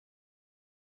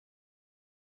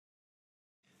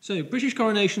So, British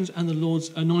Coronations and the Lord's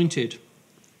Anointed.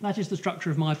 That is the structure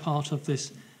of my part of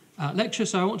this lecture,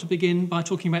 so I want to begin by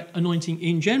talking about anointing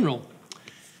in general.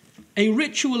 A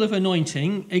ritual of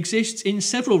anointing exists in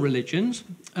several religions,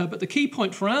 but the key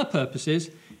point for our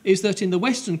purposes is that in the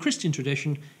Western Christian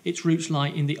tradition, its roots lie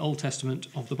in the Old Testament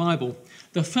of the Bible.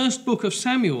 The first book of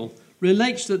Samuel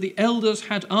relates that the elders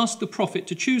had asked the prophet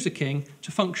to choose a king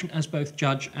to function as both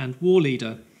judge and war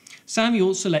leader.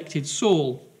 Samuel selected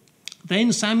Saul.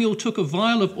 Then Samuel took a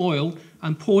vial of oil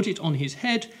and poured it on his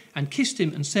head and kissed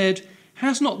him and said,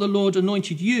 "Has not the Lord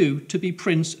anointed you to be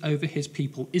prince over his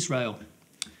people Israel?"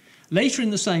 Later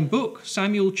in the same book,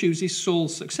 Samuel chooses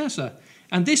Saul's successor,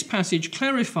 and this passage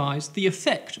clarifies the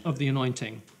effect of the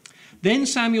anointing. Then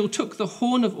Samuel took the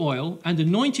horn of oil and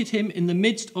anointed him in the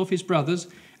midst of his brothers,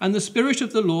 and the Spirit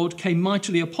of the Lord came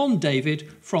mightily upon David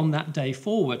from that day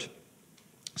forward.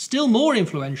 Still more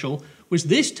influential was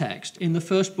this text in the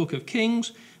first book of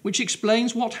Kings, which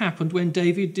explains what happened when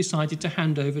David decided to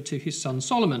hand over to his son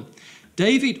Solomon.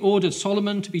 David ordered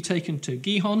Solomon to be taken to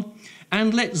Gihon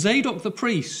and let Zadok the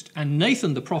priest and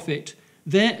Nathan the prophet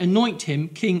there anoint him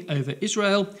king over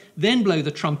Israel, then blow the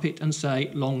trumpet and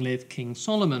say, "Long live King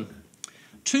Solomon."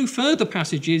 Two further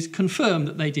passages confirm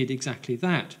that they did exactly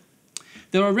that.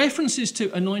 There are references to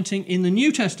anointing in the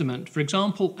New Testament. For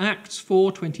example, Acts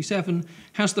 4:27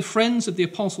 has the friends of the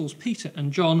apostles Peter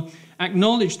and John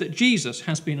acknowledge that Jesus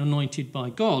has been anointed by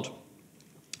God.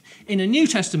 In a New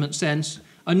Testament sense,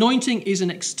 anointing is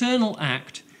an external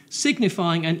act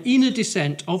signifying an inner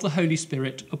descent of the Holy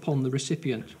Spirit upon the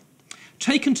recipient.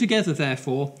 Taken together,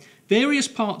 therefore, various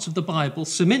parts of the Bible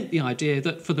cement the idea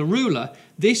that for the ruler,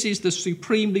 this is the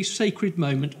supremely sacred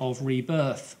moment of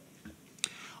rebirth.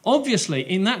 Obviously,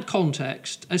 in that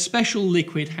context, a special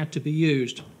liquid had to be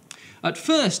used. At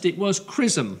first, it was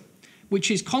chrism,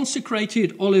 which is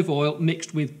consecrated olive oil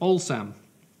mixed with balsam.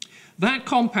 That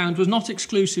compound was not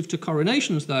exclusive to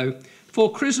coronations, though,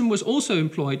 for chrism was also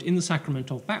employed in the sacrament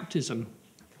of baptism.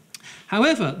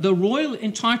 However, the royal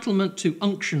entitlement to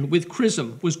unction with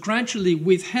chrism was gradually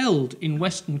withheld in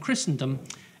Western Christendom,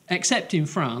 except in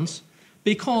France,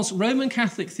 because Roman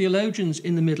Catholic theologians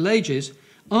in the Middle Ages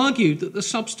argued that the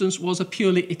substance was a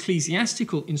purely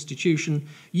ecclesiastical institution.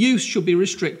 Use should be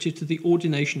restricted to the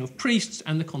ordination of priests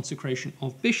and the consecration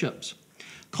of bishops.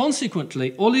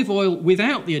 Consequently, olive oil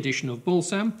without the addition of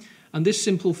balsam, and this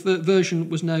simple version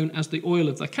was known as the oil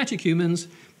of the catechumens,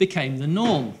 became the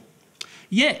norm.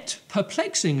 Yet,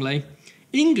 perplexingly,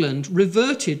 England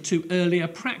reverted to earlier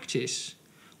practice.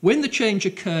 When the change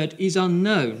occurred is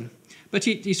unknown, but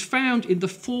it is found in the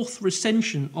fourth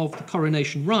recension of the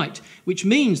coronation rite, which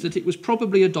means that it was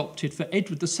probably adopted for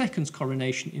Edward II's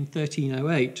coronation in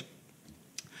 1308.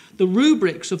 The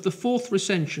rubrics of the fourth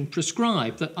recension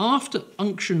prescribe that after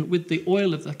unction with the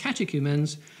oil of the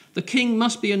catechumens, the king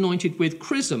must be anointed with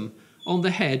chrism on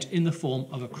the head in the form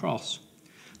of a cross.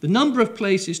 The number of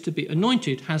places to be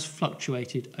anointed has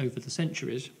fluctuated over the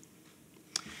centuries.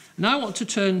 Now I want to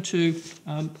turn to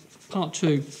part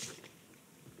two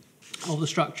of the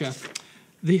structure,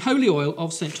 the holy oil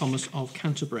of St. Thomas of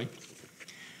Canterbury.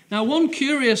 Now, one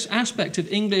curious aspect of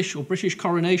English or British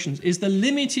coronations is the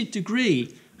limited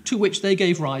degree to which they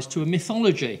gave rise to a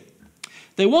mythology.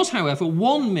 There was, however,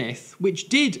 one myth which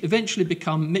did eventually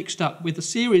become mixed up with a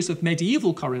series of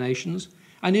medieval coronations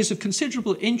and is of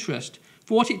considerable interest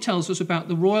for what it tells us about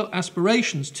the royal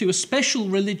aspirations to a special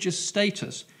religious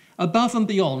status above and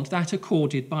beyond that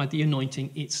accorded by the anointing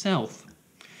itself.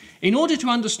 In order to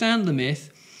understand the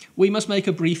myth, we must make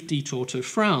a brief detour to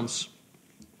France.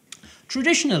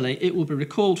 Traditionally, it will be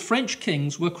recalled, French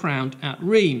kings were crowned at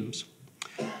Reims.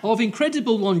 Of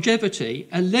incredible longevity,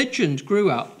 a legend grew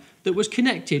up that was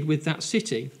connected with that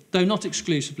city, though not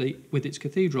exclusively with its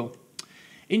cathedral.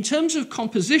 In terms of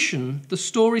composition, the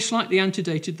story slightly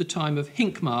antedated the time of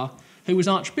Hincmar, who was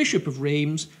Archbishop of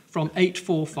Reims from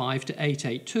 845 to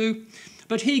 882,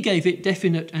 but he gave it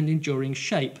definite and enduring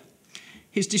shape.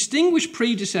 His distinguished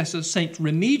predecessor, St.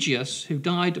 Remigius, who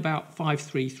died about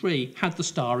 533, had the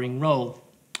starring role.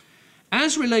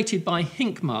 As related by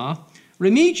Hincmar,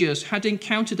 Remigius had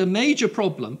encountered a major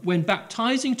problem when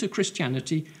baptizing to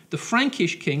Christianity the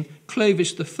Frankish king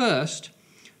Clovis I,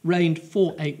 reigned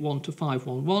 481 to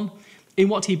 511, in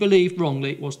what he believed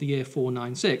wrongly was the year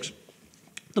 496.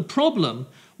 The problem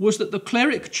was that the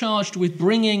cleric charged with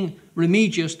bringing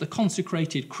Remigius the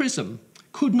consecrated chrism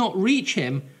could not reach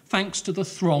him thanks to the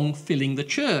throng filling the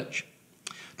church.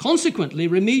 Consequently,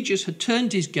 Remigius had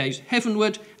turned his gaze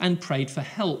heavenward and prayed for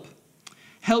help.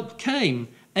 Help came.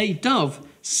 A dove,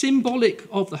 symbolic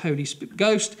of the Holy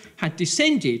Ghost, had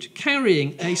descended,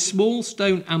 carrying a small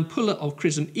stone ampulla of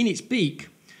chrism in its beak.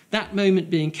 that moment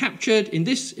being captured in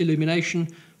this illumination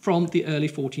from the early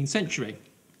 14th century.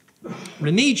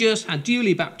 Remigius had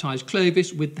duly baptised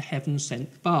Clovis with the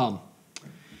heaven-sent balm.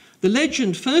 The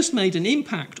legend first made an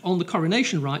impact on the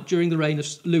coronation rite during the reign of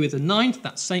Louis IX,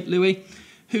 that's Saint Louis,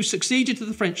 who succeeded to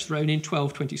the French throne in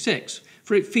 1226,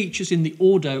 for it features in the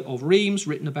Ordo of Reims,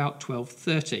 written about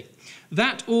 1230.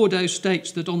 That Ordo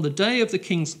states that on the day of the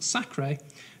king's sacre,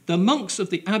 the monks of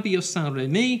the Abbey of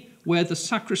Saint-Remy, where the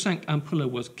sacrosanct ampulla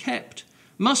was kept,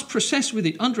 must process with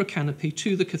it under a canopy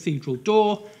to the cathedral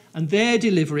door and there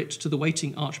deliver it to the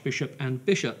waiting archbishop and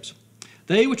bishops.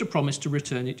 They were to promise to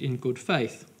return it in good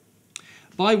faith.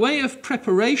 By way of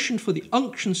preparation for the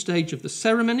unction stage of the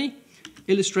ceremony,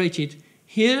 illustrated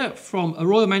here from a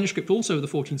royal manuscript also of the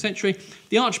 14th century,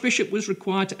 the archbishop was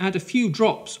required to add a few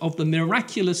drops of the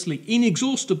miraculously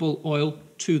inexhaustible oil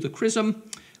to the chrism,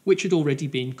 which had already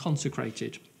been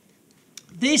consecrated.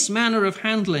 This manner of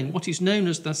handling what is known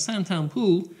as the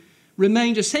Sainte-Ampoule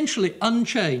remained essentially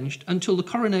unchanged until the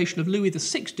coronation of Louis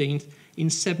XVI in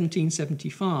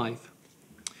 1775.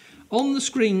 On the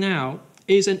screen now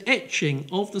is an etching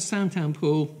of the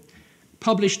Sainte-Ampoule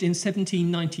published in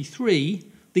 1793,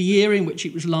 the year in which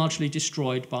it was largely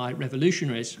destroyed by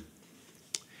revolutionaries.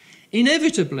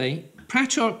 Inevitably,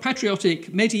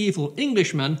 patriotic medieval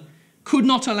Englishmen could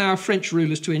not allow French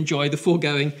rulers to enjoy the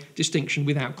foregoing distinction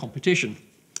without competition.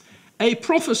 A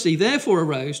prophecy therefore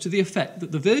arose to the effect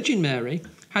that the Virgin Mary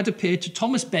had appeared to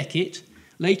Thomas Becket,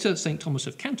 later St. Thomas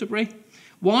of Canterbury,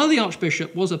 while the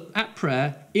Archbishop was at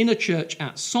prayer in a church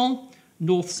at Sens,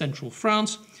 north-central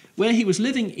France, where he was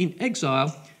living in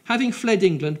exile, having fled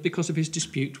England because of his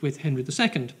dispute with Henry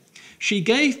II. She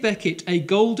gave Becket a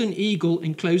golden eagle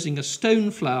enclosing a stone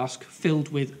flask filled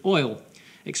with oil,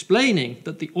 explaining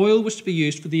that the oil was to be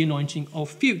used for the anointing of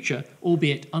future,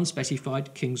 albeit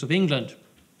unspecified, kings of England.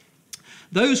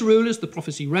 Those rulers, the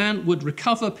prophecy ran, would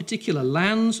recover particular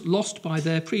lands lost by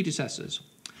their predecessors.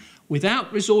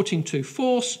 Without resorting to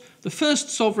force, the first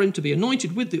sovereign to be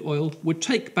anointed with the oil would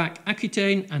take back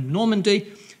Aquitaine and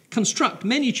Normandy, construct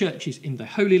many churches in the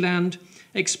Holy Land,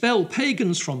 expel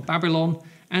pagans from Babylon,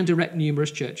 and erect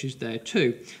numerous churches there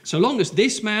too. So long as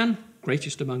this man,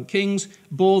 greatest among kings,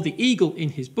 bore the eagle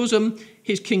in his bosom,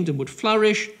 his kingdom would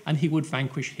flourish and he would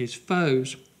vanquish his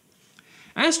foes.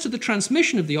 As to the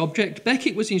transmission of the object,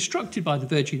 Becket was instructed by the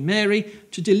Virgin Mary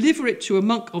to deliver it to a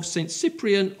monk of St.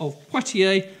 Cyprian of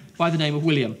Poitiers by the name of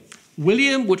William.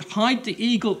 William would hide the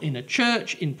eagle in a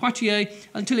church in Poitiers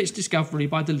until its discovery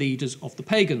by the leaders of the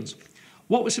pagans.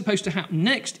 What was supposed to happen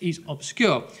next is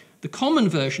obscure. The common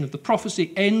version of the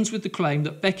prophecy ends with the claim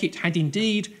that Becket had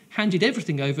indeed handed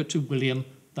everything over to William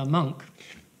the monk.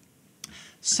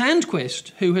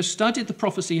 Sandquist, who has studied the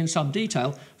prophecy in some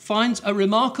detail, finds a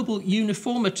remarkable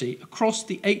uniformity across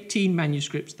the 18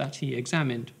 manuscripts that he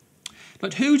examined.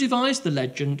 But who devised the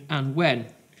legend and when?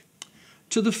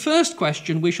 To the first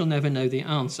question, we shall never know the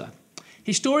answer.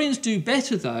 Historians do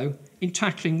better, though, in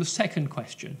tackling the second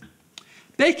question.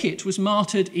 Becket was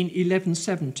martyred in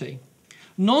 1170.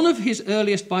 None of his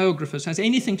earliest biographers has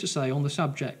anything to say on the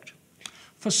subject.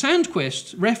 For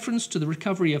Sandquist, reference to the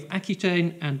recovery of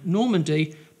Aquitaine and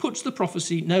Normandy puts the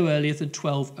prophecy no earlier than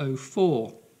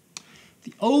 1204.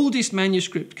 The oldest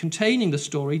manuscript containing the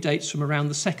story dates from around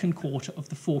the second quarter of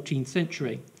the 14th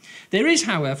century. There is,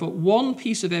 however, one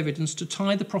piece of evidence to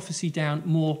tie the prophecy down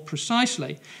more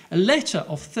precisely, a letter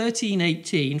of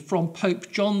 1318 from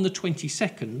Pope John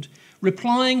XXII,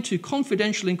 replying to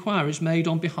confidential inquiries made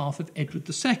on behalf of Edward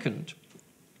II.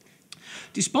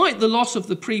 Despite the loss of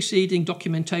the preceding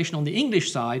documentation on the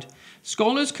English side,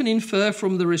 scholars can infer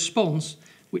from the response,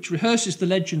 which rehearses the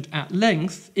legend at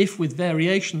length, if with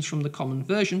variations from the common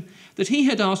version, that he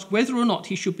had asked whether or not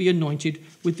he should be anointed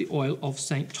with the oil of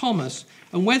St. Thomas,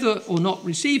 and whether or not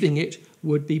receiving it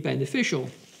would be beneficial.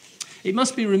 It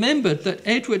must be remembered that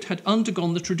Edward had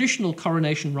undergone the traditional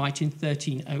coronation rite in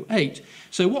 1308,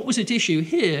 so what was at issue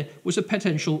here was a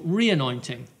potential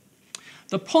re-anointing.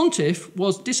 The pontiff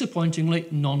was disappointingly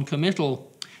non-committal,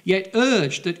 yet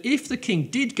urged that if the king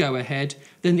did go ahead,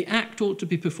 then the act ought to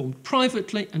be performed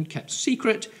privately and kept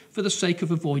secret for the sake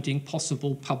of avoiding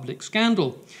possible public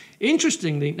scandal.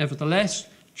 Interestingly, nevertheless,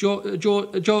 John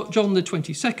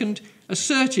XXII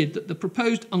asserted that the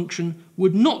proposed unction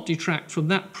would not detract from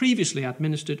that previously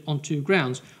administered on two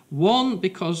grounds. One,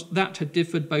 because that had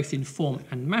differed both in form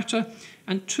and matter,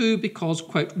 and two, because,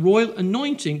 quote, royal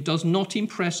anointing does not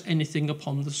impress anything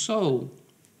upon the soul.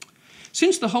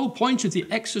 Since the whole point of the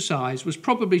exercise was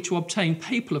probably to obtain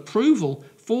papal approval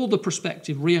for the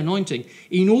prospective re-anointing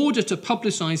in order to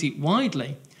publicise it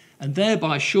widely and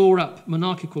thereby shore up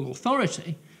monarchical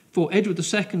authority, for Edward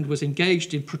II was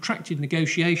engaged in protracted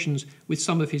negotiations with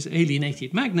some of his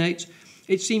alienated magnates,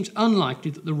 it seems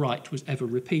unlikely that the rite was ever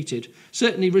repeated.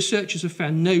 Certainly, researchers have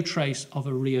found no trace of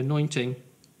a re-anointing.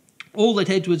 All that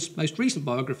Edward's most recent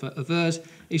biographer avers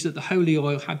is that the holy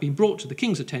oil had been brought to the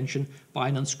king's attention by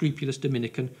an unscrupulous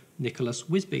Dominican, Nicholas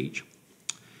Wisbeach.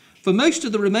 For most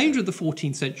of the remainder of the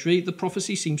 14th century, the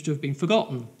prophecy seems to have been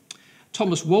forgotten.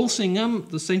 Thomas Walsingham,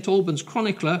 the St. Albans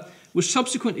chronicler, was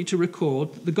subsequently to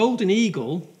record that the golden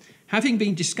eagle, having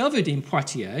been discovered in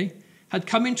Poitiers, had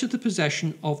come into the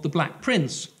possession of the Black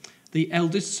Prince, the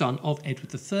eldest son of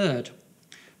Edward III,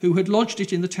 who had lodged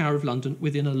it in the Tower of London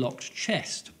within a locked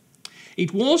chest.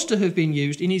 It was to have been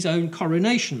used in his own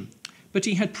coronation, but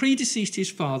he had predeceased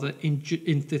his father in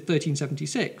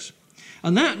 1376.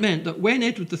 And that meant that when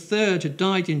Edward III had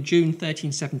died in June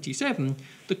 1377,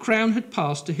 the crown had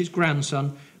passed to his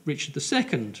grandson, Richard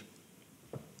II.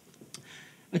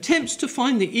 Attempts to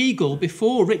find the eagle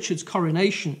before Richard's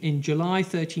coronation in July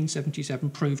 1377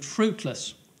 proved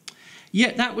fruitless.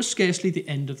 Yet that was scarcely the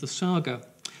end of the saga.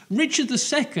 Richard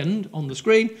II, on the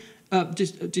screen,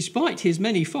 despite his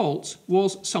many faults,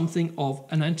 was something of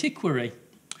an antiquary.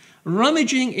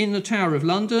 Rummaging in the Tower of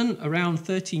London around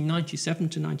 1397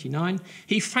 to 99,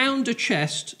 he found a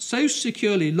chest so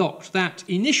securely locked that,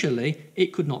 initially,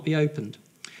 it could not be opened.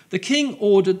 The king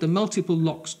ordered the multiple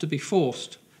locks to be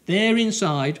forced. There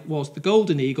inside was the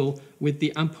golden eagle with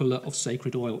the ampulla of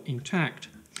sacred oil intact.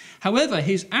 However,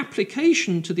 his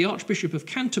application to the Archbishop of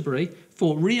Canterbury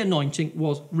for re-anointing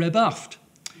was rebuffed,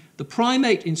 the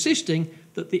primate insisting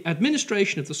that the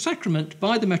administration of the sacrament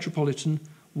by the Metropolitan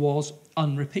was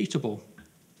unrepeatable.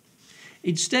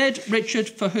 Instead, Richard,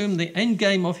 for whom the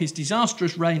endgame of his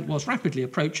disastrous reign was rapidly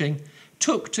approaching,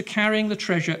 took to carrying the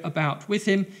treasure about with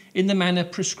him in the manner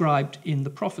prescribed in the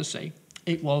prophecy.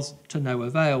 It was to no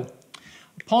avail.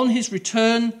 Upon his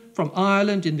return from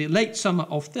Ireland in the late summer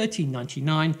of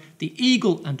 1399, the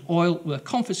eagle and oil were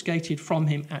confiscated from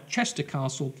him at Chester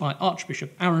Castle by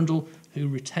Archbishop Arundel, who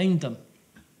retained them.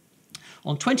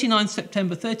 On 29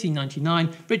 September 1399,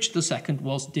 Richard II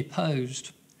was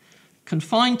deposed.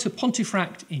 Confined to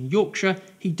Pontefract in Yorkshire,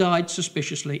 he died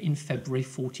suspiciously in February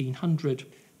 1400.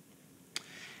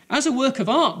 As a work of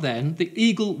art, then, the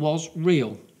eagle was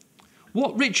real.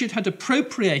 What Richard had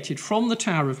appropriated from the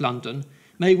Tower of London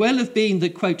may well have been the,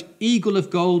 quote, eagle of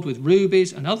gold with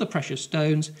rubies and other precious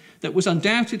stones that was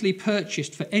undoubtedly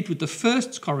purchased for Edward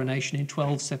I's coronation in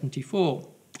 1274.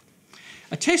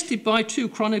 Attested by two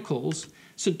chronicles,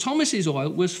 St. Thomas's oil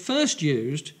was first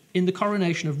used in the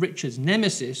coronation of Richard's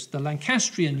nemesis, the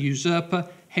Lancastrian usurper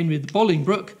Henry the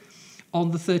Bolingbroke,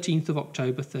 on the 13th of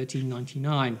October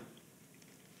 1399.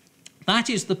 That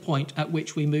is the point at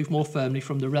which we move more firmly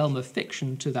from the realm of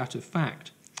fiction to that of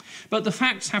fact. But the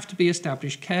facts have to be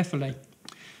established carefully.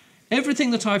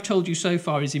 Everything that I've told you so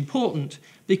far is important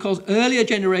because earlier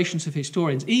generations of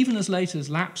historians, even as late as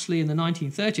Lapsley in the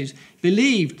 1930s,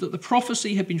 believed that the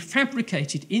prophecy had been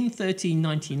fabricated in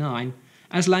 1399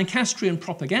 as Lancastrian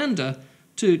propaganda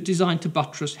designed to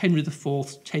buttress Henry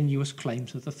IV's tenuous claim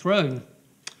to the throne.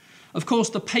 Of course,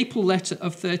 the papal letter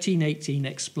of 1318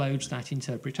 explodes that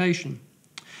interpretation.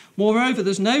 Moreover,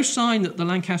 there's no sign that the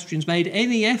Lancastrians made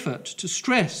any effort to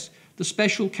stress the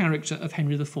special character of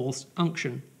Henry IV's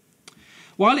unction.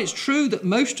 While it's true that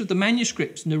most of the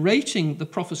manuscripts narrating the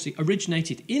prophecy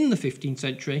originated in the 15th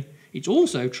century, it's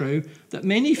also true that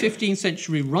many 15th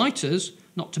century writers,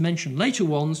 not to mention later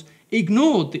ones,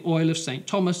 ignored the oil of St.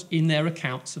 Thomas in their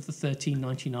accounts of the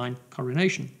 1399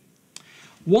 coronation.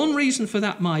 One reason for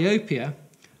that myopia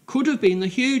could have been the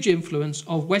huge influence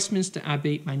of Westminster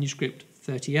Abbey manuscript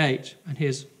 38, and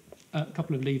here's a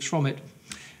couple of leaves from it,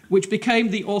 which became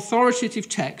the authoritative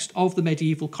text of the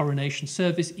medieval coronation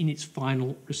service in its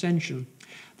final recension.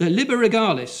 The Liber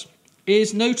Regalis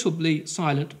is notably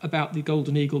silent about the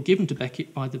golden eagle given to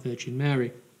Becket by the Virgin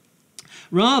Mary.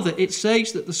 Rather, it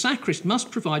says that the sacrist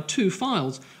must provide two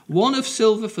phials, one of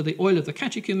silver for the oil of the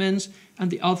catechumens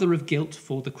and the other of gilt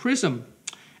for the chrism.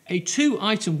 A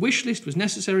two-item wish list was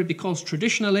necessary because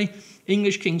traditionally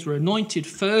English kings were anointed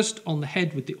first on the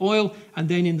head with the oil and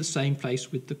then in the same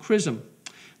place with the chrism.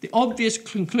 The obvious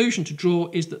conclusion to draw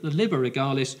is that the Liber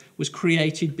Regalis was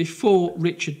created before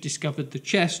Richard discovered the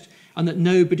chest and that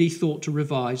nobody thought to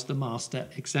revise the master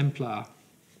exemplar.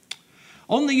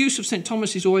 On the use of St.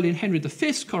 Thomas's oil in Henry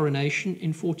V's coronation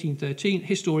in 1413,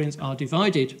 historians are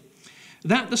divided.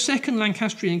 That the second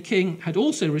Lancastrian king had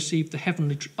also received the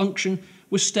heavenly unction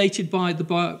was stated by the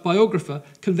biographer,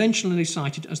 conventionally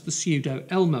cited as the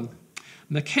pseudo-Elmham.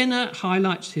 McKenna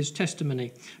highlights his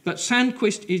testimony, but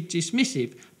Sandquist is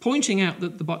dismissive, pointing out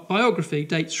that the biography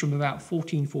dates from about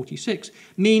 1446,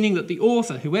 meaning that the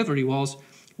author, whoever he was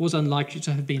unlikely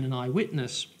to have been an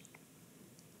eyewitness.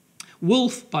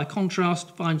 Wolfe, by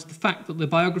contrast, finds the fact that the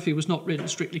biography was not written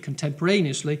strictly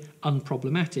contemporaneously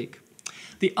unproblematic.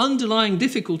 The underlying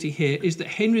difficulty here is that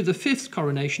Henry V's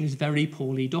coronation is very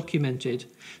poorly documented,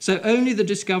 so only the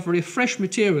discovery of fresh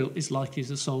material is likely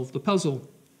to solve the puzzle.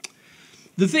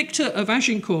 The victor of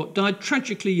Agincourt died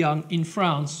tragically young in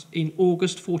France in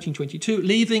August 1422,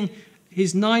 leaving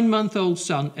his 9-month-old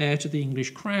son heir to the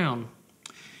English crown.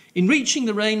 In reaching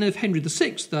the reign of Henry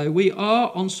VI, though, we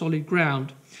are on solid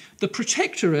ground. The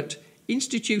Protectorate,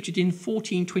 instituted in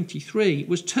 1423,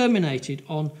 was terminated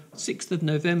on 6th of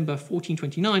November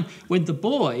 1429, when the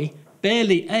boy,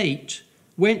 barely 8,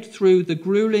 went through the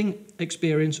gruelling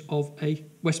experience of a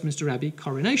Westminster Abbey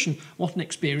coronation. What an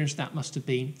experience that must have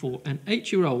been for an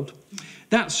 8-year-old.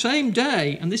 That same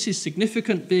day, and this is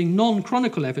significant being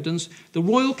non-chronicle evidence, the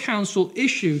Royal Council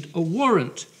issued a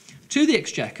warrant to the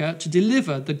Exchequer to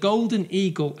deliver the golden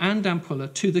eagle and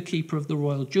ampulla to the keeper of the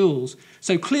royal jewels.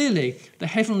 So clearly, the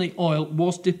heavenly oil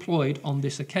was deployed on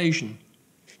this occasion.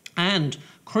 And,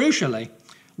 crucially,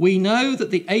 we know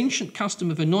that the ancient custom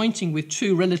of anointing with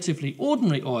 2 relatively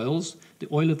ordinary oils, the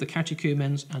oil of the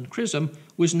catechumens and chrism,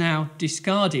 was now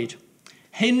discarded.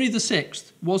 Henry VI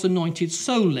was anointed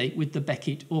solely with the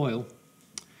Becket oil.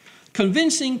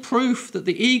 Convincing proof that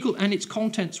the eagle and its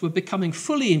contents were becoming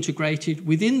fully integrated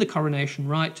within the coronation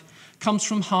rite comes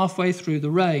from halfway through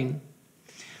the reign.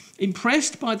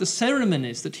 Impressed by the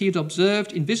ceremonies that he had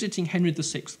observed in visiting Henry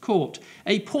VI's court,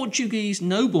 a Portuguese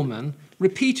nobleman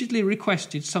repeatedly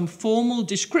requested some formal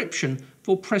description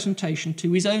for presentation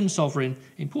to his own sovereign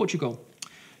in Portugal.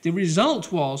 The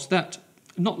result was that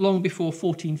not long before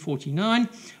 1449,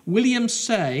 William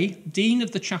Say, Dean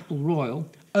of the Chapel Royal,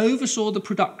 oversaw the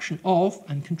production of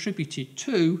and contributed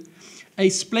to a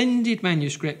splendid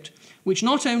manuscript which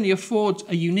not only affords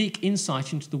a unique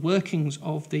insight into the workings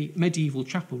of the medieval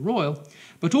Chapel Royal,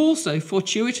 but also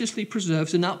fortuitously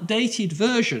preserves an updated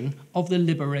version of the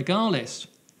Liber Regalis.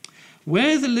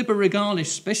 Where the Liber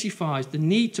Regalis specifies the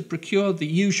need to procure the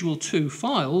usual 2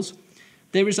 files,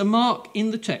 there is a mark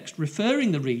in the text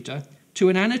referring the reader to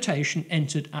an annotation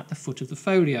entered at the foot of the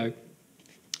folio.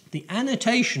 The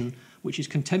annotation, which is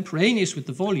contemporaneous with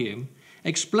the volume,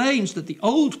 explains that the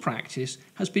old practice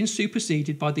has been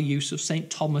superseded by the use of St.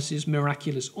 Thomas's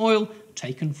miraculous oil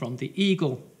taken from the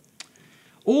eagle.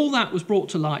 All that was brought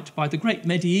to light by the great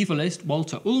medievalist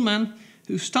Walter Ullmann,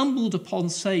 who stumbled upon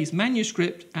Say's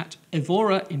manuscript at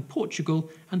Evora in Portugal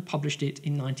and published it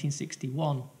in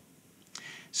 1961.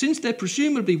 Since there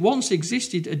presumably once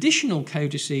existed additional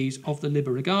codices of the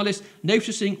Liber Regalis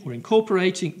noticing or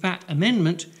incorporating that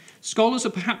amendment, scholars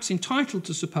are perhaps entitled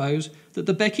to suppose that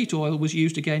the Becket oil was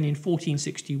used again in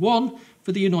 1461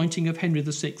 for the anointing of Henry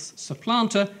VI's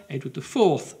supplanter, Edward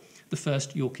IV, the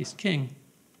first Yorkist king.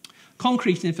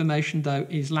 Concrete information, though,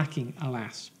 is lacking,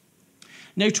 alas.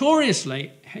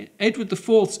 Notoriously, Edward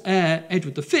IV's heir,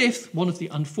 Edward V, one of the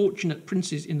unfortunate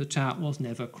princes in the Tower, was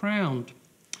never crowned.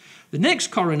 The next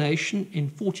coronation in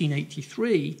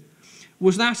 1483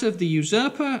 was that of the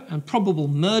usurper and probable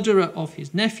murderer of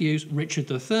his nephews, Richard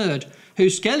III,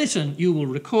 whose skeleton, you will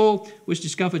recall, was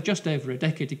discovered just over a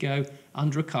decade ago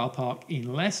under a car park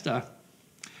in Leicester.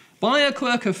 By a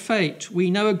quirk of fate,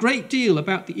 we know a great deal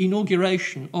about the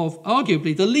inauguration of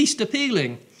arguably the least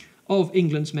appealing of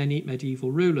England's many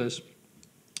medieval rulers.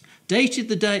 Dated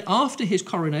the day after his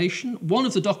coronation, one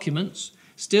of the documents,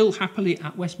 still happily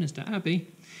at Westminster Abbey,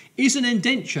 is an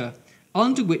indenture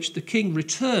under which the king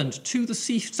returned to the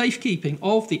safekeeping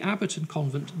of the Abberton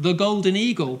convent the golden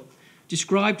eagle,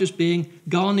 described as being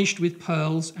garnished with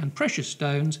pearls and precious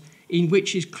stones, in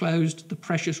which is closed the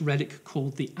precious relic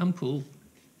called the ampoule.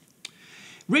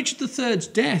 Richard III's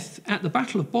death at the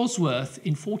Battle of Bosworth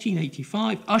in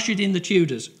 1485 ushered in the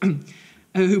Tudors,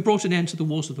 who brought an end to the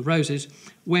Wars of the Roses,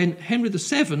 when Henry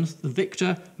VII, the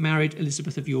victor, married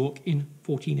Elizabeth of York in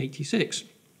 1486.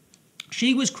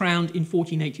 She was crowned in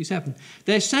 1487.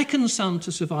 Their second son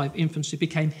to survive infancy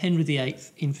became Henry VIII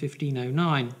in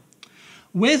 1509.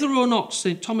 Whether or not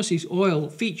St. Thomas's oil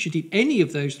featured in any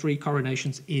of those 3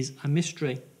 coronations is a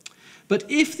mystery. But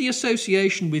if the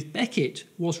association with Becket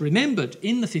was remembered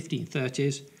in the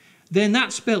 1530s, then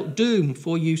that spelt doom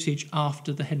for usage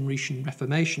after the Henrician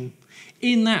Reformation,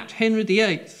 in that Henry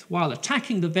VIII, while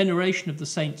attacking the veneration of the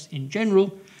saints in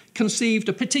general, conceived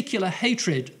a particular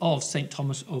hatred of St.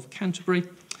 Thomas of Canterbury,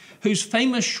 whose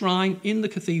famous shrine in the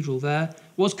cathedral there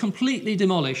was completely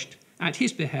demolished at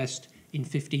his behest in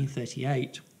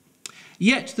 1538.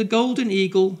 Yet the golden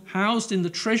eagle, housed in the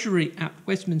treasury at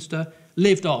Westminster,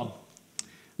 lived on.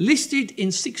 Listed in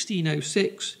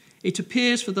 1606, it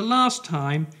appears for the last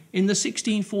time in the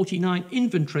 1649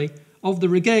 inventory of the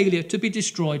regalia to be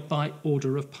destroyed by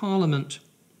order of Parliament.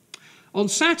 On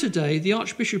Saturday, the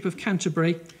Archbishop of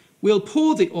Canterbury will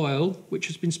pour the oil, which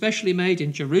has been specially made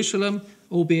in Jerusalem,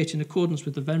 albeit in accordance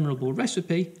with the venerable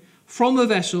recipe, from a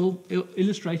vessel,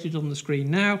 illustrated on the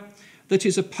screen now, that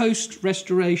is a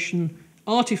post-restoration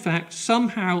artefact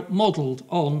somehow modelled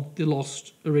on the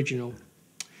lost original.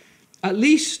 At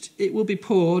least it will be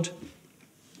poured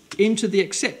into the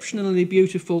exceptionally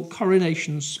beautiful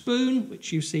Coronation spoon,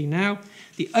 which you see now,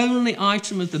 the only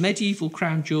item of the medieval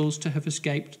crown jewels to have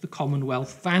escaped the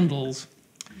Commonwealth vandals.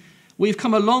 We've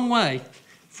come a long way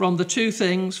from the two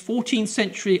things, 14th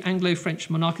century Anglo-French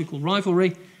monarchical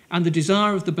rivalry and the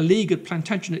desire of the beleaguered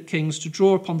Plantagenet kings to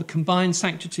draw upon the combined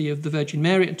sanctity of the Virgin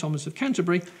Mary and Thomas of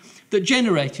Canterbury, that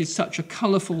generated such a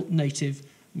colourful native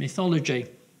mythology.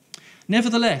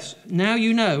 Nevertheless, now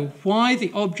you know why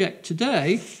the object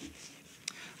today,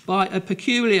 by a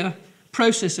peculiar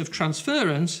process of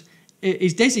transference,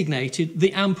 is designated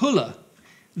the ampulla,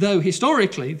 though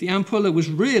historically the ampulla was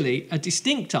really a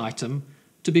distinct item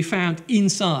to be found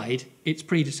inside its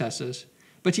predecessors,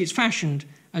 but it's fashioned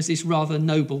as this rather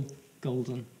noble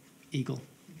golden eagle.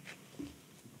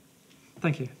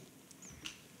 Thank you.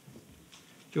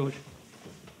 George.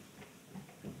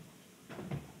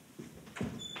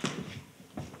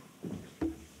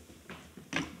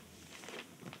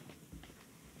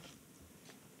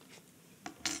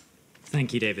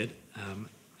 Thank you, David,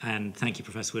 and thank you,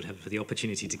 Professor Woodhead, for the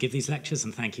opportunity to give these lectures,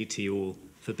 and thank you to you all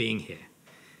for being here.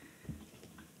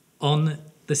 On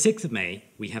the 6th of May,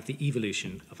 we have the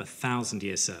evolution of a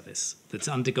 1,000-year service that's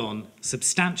undergone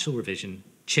substantial revision,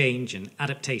 change, and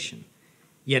adaptation.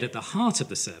 Yet at the heart of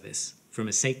the service, from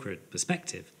a sacred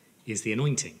perspective, is the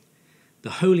anointing, the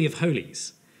Holy of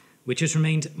Holies, which has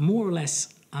remained more or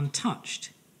less untouched,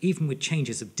 even with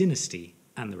changes of dynasty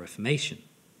and the Reformation.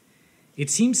 It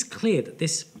seems clear that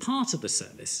this part of the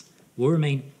service will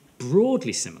remain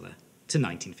broadly similar to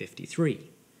 1953.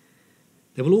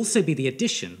 There will also be the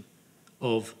addition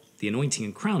of the anointing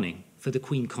and crowning for the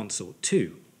Queen Consort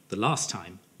too. The last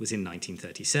time was in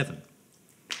 1937.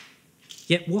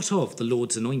 Yet what of the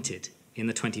Lord's anointed in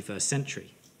the 21st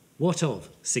century? What of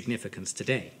significance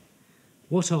today?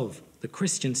 What of the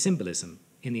Christian symbolism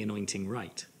in the anointing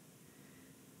rite?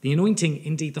 The anointing,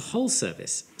 indeed the whole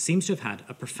service, seems to have had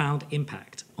a profound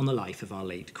impact on the life of our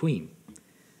late Queen.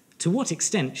 To what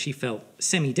extent she felt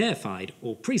semi-deified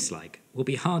or priest-like will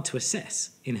be hard to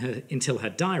assess until her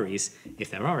diaries,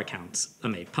 if there are accounts, are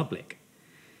made public.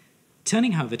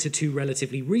 Turning, however, to two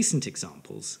relatively recent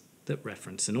examples that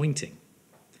reference anointing.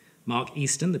 Mark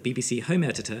Easton, the BBC Home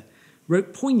editor,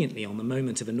 wrote poignantly on the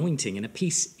moment of anointing in a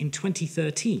piece in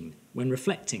 2013 when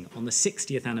reflecting on the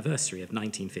 60th anniversary of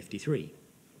 1953.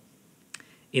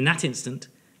 In that instant,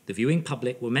 the viewing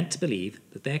public were meant to believe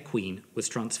that their queen was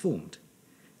transformed.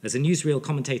 As a newsreel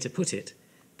commentator put it,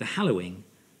 the hallowing,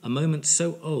 a moment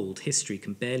so old history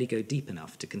can barely go deep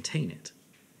enough to contain it.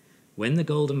 When the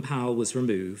golden power was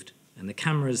removed and the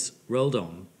cameras rolled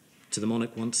on to the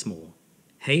monarch once more,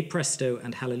 hey presto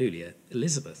and hallelujah,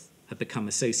 Elizabeth had become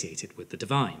associated with the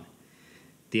divine.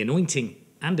 The anointing,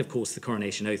 and of course the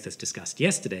coronation oath as discussed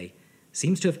yesterday,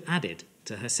 seems to have added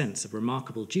to her sense of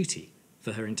remarkable duty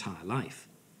for her entire life.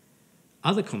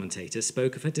 Other commentators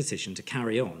spoke of her decision to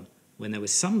carry on when there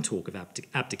was some talk of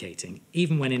abdicating,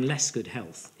 even when in less good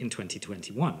health in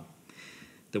 2021.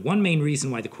 The one main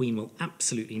reason why the Queen will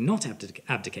absolutely not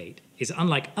abdicate is,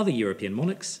 unlike other European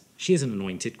monarchs, she is an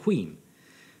anointed queen.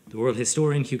 The royal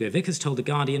historian Hugo Vickers told The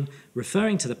Guardian,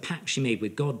 referring to the pact she made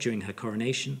with God during her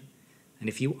coronation, "And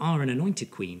if you are an anointed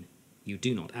queen, you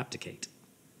do not abdicate."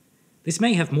 This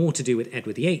may have more to do with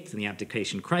Edward VIII and the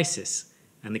abdication crisis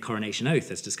and the coronation oath,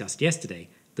 as discussed yesterday,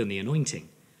 than the anointing.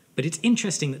 But it's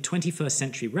interesting that 21st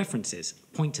century references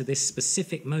point to this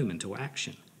specific moment or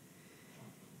action.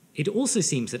 It also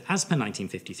seems that, as per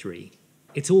 1953,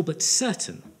 it's all but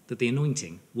certain that the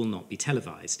anointing will not be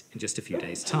televised in just a few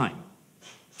days' time.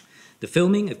 The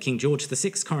filming of King George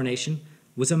VI's coronation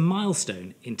was a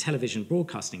milestone in television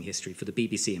broadcasting history for the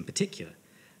BBC in particular,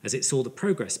 as it saw the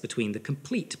progress between the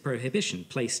complete prohibition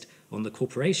placed on the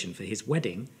corporation for his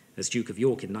wedding as Duke of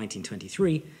York in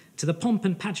 1923 to the pomp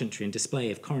and pageantry and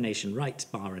display of coronation rites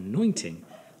bar anointing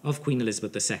of Queen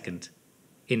Elizabeth II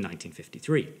in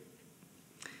 1953.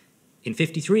 In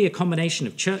 1953, a combination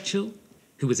of Churchill,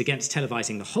 who was against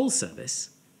televising the whole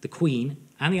service, the Queen,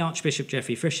 and the Archbishop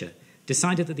Geoffrey Fisher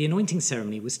decided that the anointing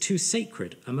ceremony was too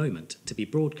sacred a moment to be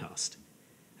broadcast.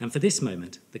 and for this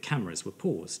moment, the cameras were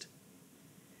paused.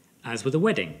 As with a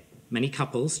wedding, many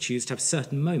couples choose to have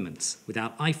certain moments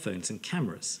without iPhones and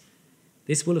cameras.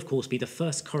 This will, of course, be the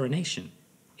first coronation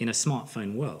in a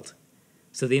smartphone world,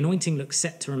 so the anointing looks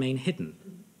set to remain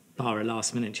hidden, bar a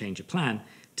last-minute change of plan,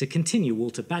 to continue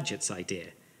Walter Bagehot's idea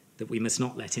that we must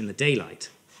not let in the daylight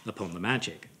upon the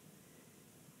magic.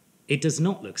 It does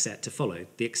not look set to follow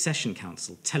the accession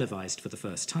council televised for the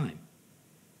first time.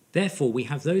 Therefore, we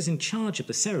have those in charge of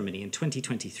the ceremony in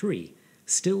 2023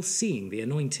 still seeing the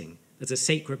anointing as a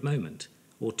sacred moment,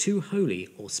 or too holy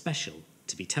or special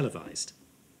to be televised.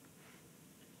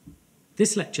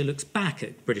 This lecture looks back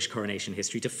at British coronation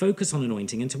history to focus on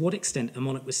anointing and to what extent a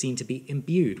monarch was seen to be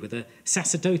imbued with a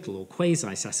sacerdotal or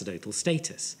quasi-sacerdotal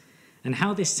status, and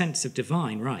how this sense of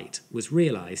divine right was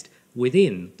realised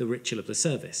within the ritual of the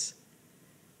service.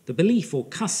 The belief or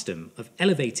custom of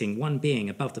elevating one being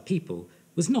above the people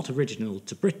was not original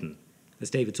to Britain, as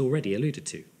David's already alluded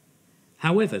to.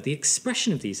 However, the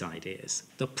expression of these ideas,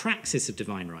 the praxis of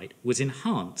divine right, was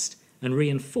enhanced and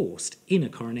reinforced in a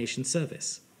coronation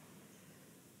service.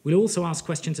 We'll also ask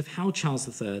questions of how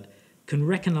Charles III can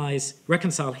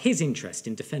reconcile his interest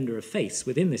in defender of faiths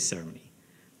within this ceremony,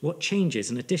 what changes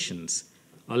and additions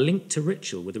are linked to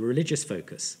ritual with a religious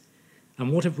focus,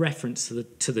 and what of reference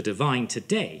to the divine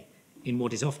today in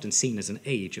what is often seen as an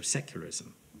age of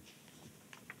secularism.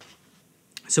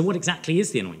 So what exactly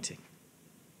is the anointing?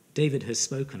 David has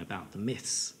spoken about the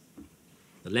myths,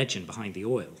 the legend behind the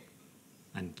oil,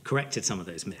 and corrected some of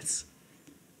those myths.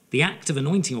 The act of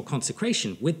anointing or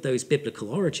consecration with those biblical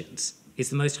origins is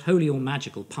the most holy or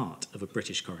magical part of a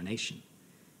British coronation.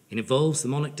 It involves the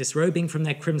monarch disrobing from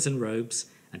their crimson robes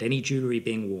and any jewellery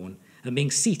being worn and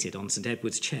being seated on St.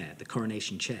 Edward's chair, the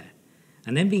coronation chair,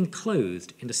 and then being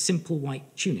clothed in a simple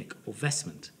white tunic or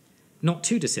vestment, not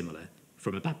too dissimilar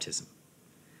from a baptism.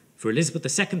 For Elizabeth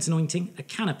II's anointing, a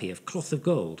canopy of cloth of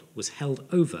gold was held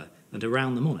over and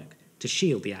around the monarch to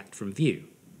shield the act from view.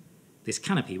 This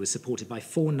canopy was supported by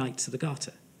 4 Knights of the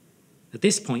Garter. At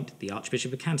this point, the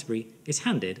Archbishop of Canterbury is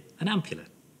handed an ampula,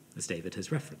 as David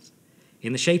has referenced,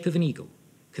 in the shape of an eagle,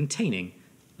 containing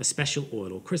a special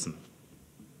oil or chrism.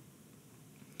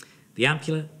 The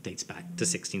ampula dates back to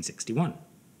 1661.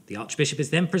 The Archbishop is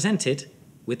then presented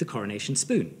with the coronation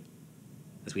spoon,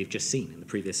 as we've just seen in the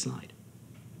previous slide.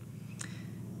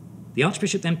 The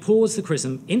Archbishop then pours the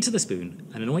chrism into the spoon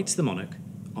and anoints the monarch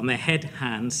on their head,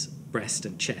 hands, breast,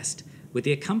 and chest, with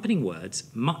the accompanying words,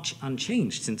 much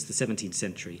unchanged since the 17th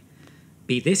century,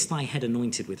 "Be this thy head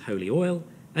anointed with holy oil,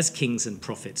 as kings and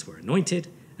prophets were anointed,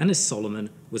 and as Solomon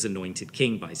was anointed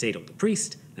king by Zadok the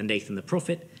priest and Nathan the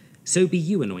prophet, so be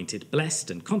you anointed,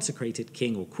 blessed, and consecrated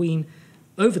king or queen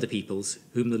over the peoples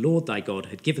whom the Lord thy God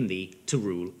had given thee to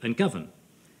rule and govern."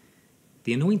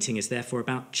 The anointing is therefore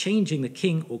about changing the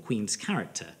king or queen's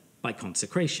character by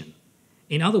consecration.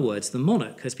 In other words, the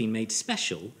monarch has been made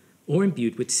special or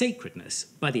imbued with sacredness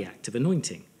by the act of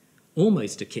anointing,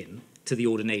 almost akin to the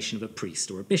ordination of a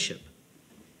priest or a bishop.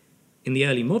 In the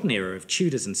early modern era of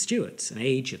Tudors and Stuarts, an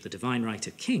age of the divine right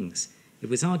of kings, it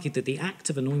was argued that the act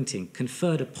of anointing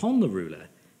conferred upon the ruler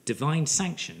divine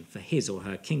sanction for his or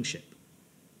her kingship.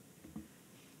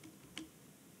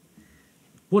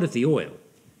 What of the oil?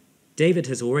 David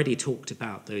has already talked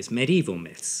about those medieval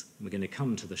myths. We're going to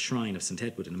come to the shrine of St.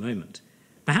 Edward in a moment.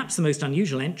 Perhaps the most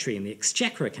unusual entry in the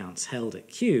Exchequer accounts held at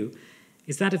Kew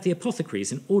is that of the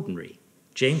apothecaries in Ordinary,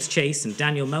 James Chase and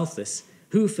Daniel Malthus,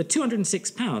 who for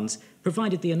 £206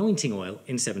 provided the anointing oil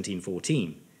in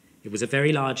 1714. It was a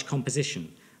very large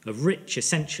composition of rich,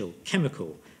 essential,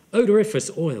 chemical,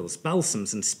 odoriferous oils,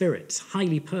 balsams and spirits,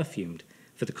 highly perfumed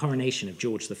for the coronation of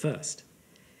George I.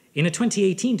 In a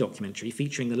 2018 documentary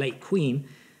featuring the late Queen,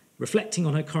 reflecting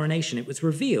on her coronation, it was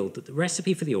revealed that the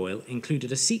recipe for the oil included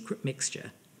a secret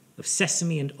mixture of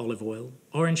sesame and olive oil,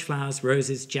 orange flowers,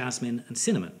 roses, jasmine, and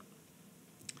cinnamon.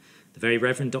 The very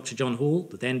Reverend Dr. John Hall,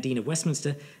 the then Dean of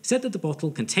Westminster, said that the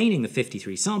bottle containing the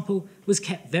 53 sample was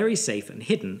kept very safe and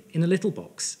hidden in a little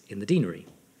box in the deanery.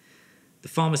 The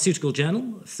Pharmaceutical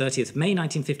Journal of 30th May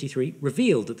 1953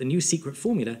 revealed that the new secret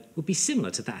formula would be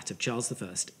similar to that of Charles I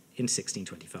in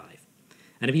 1625,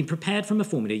 and had been prepared from a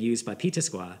formula used by Peter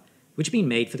Squire, which had been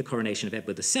made for the coronation of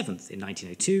Edward VII in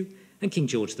 1902 and King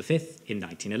George V in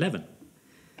 1911.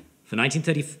 For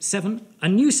 1937, a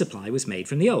new supply was made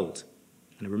from the old,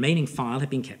 and a remaining phial had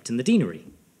been kept in the deanery.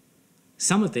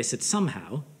 Some of this had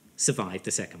somehow survived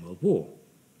the Second World War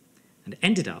and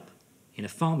ended up in a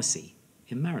pharmacy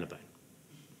in Marylebone,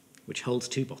 which holds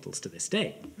 2 bottles to this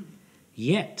day.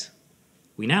 Yet,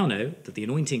 we now know that the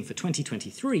anointing for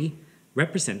 2023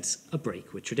 represents a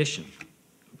break with tradition.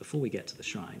 Before we get to the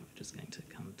shrine, we're just going to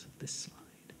come to this slide.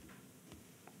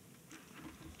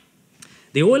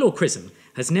 The oil or chrism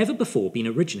has never before been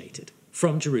originated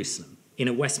from Jerusalem in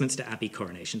a Westminster Abbey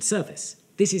coronation service.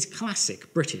 This is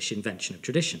classic British invention of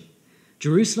tradition.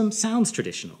 Jerusalem sounds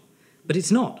traditional, but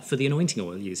it's not for the anointing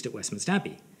oil used at Westminster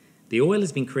Abbey. The oil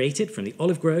has been created from the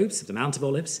olive groves of the Mount of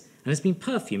Olives and has been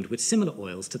perfumed with similar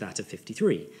oils to that of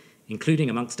 53, including,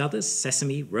 amongst others,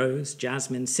 sesame, rose,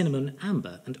 jasmine, cinnamon,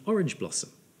 amber, and orange blossom.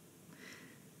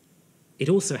 It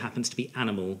also happens to be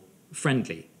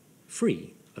animal-friendly,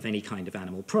 free of any kind of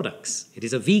animal products. It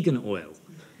is a vegan oil.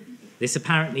 This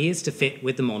apparently is to fit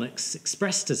with the monarch's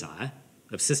expressed desire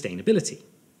of sustainability.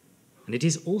 And it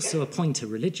is also a pointer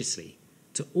religiously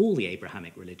to all the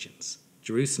Abrahamic religions,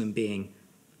 Jerusalem being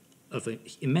of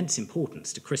immense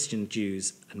importance to Christian,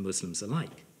 Jews, and Muslims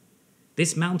alike.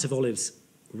 This Mount of Olives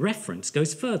reference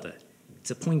goes further.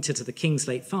 It's a pointer to the king's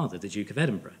late father, the Duke of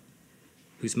Edinburgh,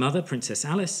 whose mother, Princess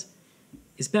Alice,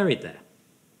 is buried there.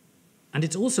 And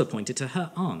it's also pointed to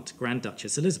her aunt, Grand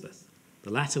Duchess Elizabeth.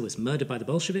 The latter was murdered by the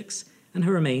Bolsheviks, and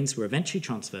her remains were eventually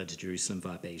transferred to Jerusalem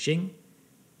via Beijing,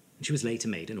 and she was later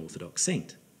made an Orthodox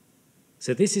saint.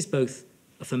 So this is both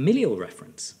a familial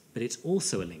reference, but it's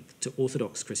also a link to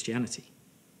Orthodox Christianity.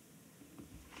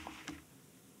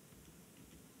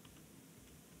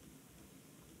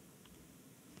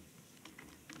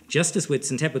 Just as with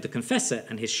St. Edward the Confessor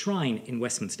and his shrine in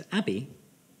Westminster Abbey,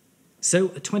 so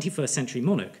a 21st century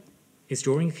monarch is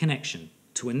drawing a connection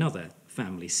to another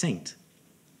family saint.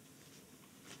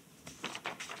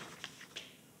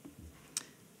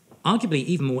 Arguably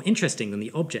even more interesting than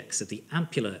the objects of the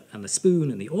ampulla and the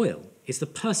spoon and the oil is the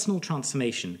personal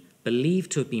transformation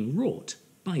believed to have been wrought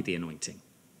by the anointing.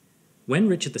 When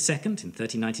Richard II in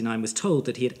 1399 was told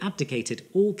that he had abdicated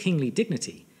all kingly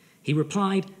dignity, he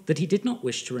replied that he did not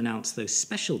wish to renounce those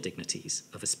special dignities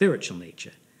of a spiritual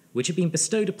nature which had been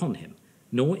bestowed upon him,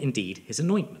 nor indeed his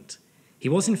anointment. He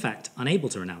was in fact unable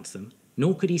to renounce them,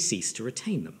 nor could he cease to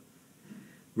retain them.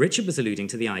 Richard was alluding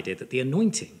to the idea that the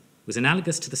anointing was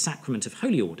analogous to the sacrament of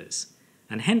holy orders,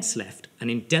 and hence left an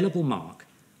indelible mark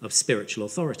of spiritual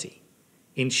authority.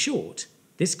 In short,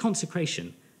 this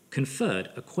consecration conferred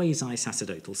a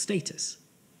quasi-sacerdotal status.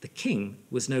 The king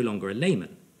was no longer a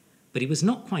layman, but he was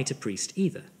not quite a priest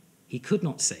either. He could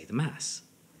not say the Mass.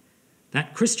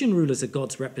 That Christian rulers are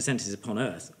God's representatives upon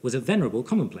earth was a venerable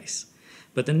commonplace,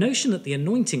 but the notion that the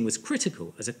anointing was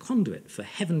critical as a conduit for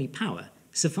heavenly power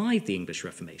survived the English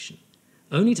Reformation,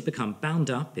 only to become bound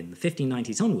up in the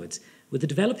 1590s onwards with the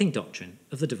developing doctrine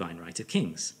of the divine right of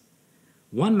kings.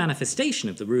 One manifestation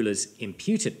of the ruler's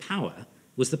imputed power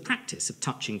was the practice of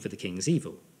touching for the king's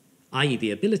evil, i.e.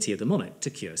 the ability of the monarch to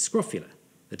cure scrofula,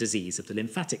 a disease of the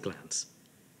lymphatic glands.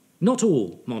 Not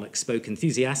all monarchs spoke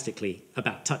enthusiastically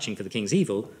about touching for the king's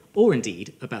evil, or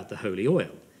indeed about the holy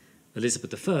oil.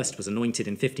 Elizabeth I was anointed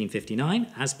in 1559,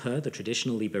 as per the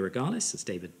traditional Liber Regalis, as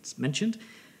David mentioned,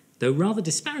 though rather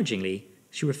disparagingly,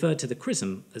 she referred to the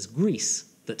chrism as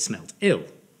grease that smelt ill.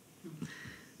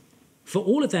 For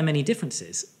all of their many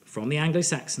differences, from the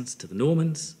Anglo-Saxons to the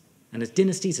Normans, and as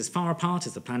dynasties as far apart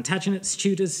as the Plantagenets,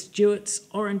 Tudors, Stuarts,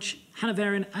 Orange,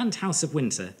 Hanoverian, and House of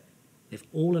Windsor, they've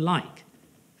all alike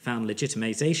found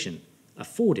legitimization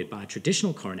afforded by a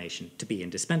traditional coronation to be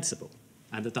indispensable,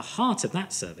 and at the heart of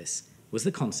that service was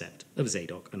the concept of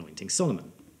Zadok anointing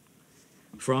Solomon.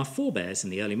 For our forebears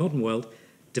in the early modern world,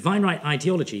 divine right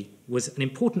ideology was an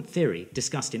important theory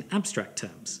discussed in abstract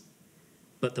terms,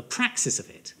 but the praxis of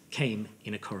it came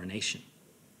in a coronation,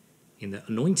 in the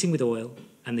anointing with oil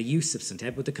and the use of St.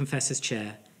 Edward the Confessor's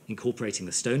chair, incorporating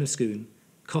the stone of Scone,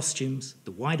 costumes,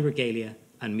 the wider regalia,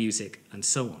 and music, and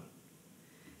so on.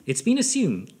 It's been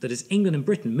assumed that as England and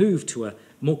Britain moved to a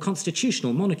more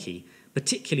constitutional monarchy,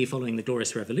 particularly following the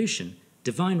Glorious Revolution,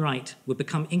 divine right would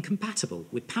become incompatible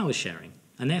with power sharing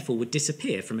and therefore would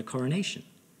disappear from a coronation.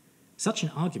 Such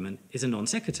an argument is a non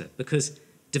sequitur because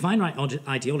divine right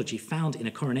ideology found in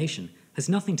a coronation has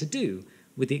nothing to do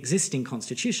with the existing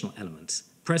constitutional elements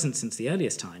present since the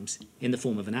earliest times in the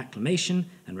form of an acclamation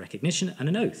and recognition and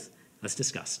an oath, as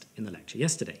discussed in the lecture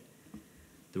yesterday.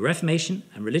 The Reformation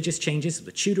and religious changes of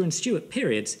the Tudor and Stuart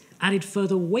periods added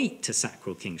further weight to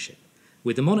sacral kingship,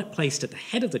 with the monarch placed at the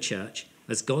head of the church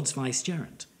as God's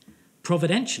vicegerent.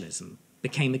 Providentialism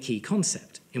became a key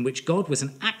concept in which God was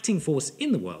an acting force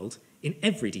in the world in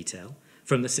every detail,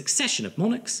 from the succession of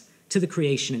monarchs to the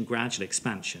creation and gradual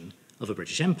expansion of a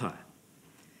British Empire.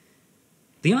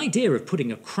 The idea of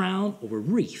putting a crown or a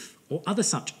wreath or other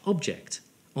such object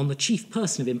on the chief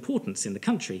person of importance in the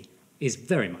country is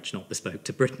very much not bespoke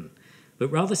to Britain,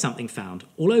 but rather something found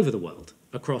all over the world,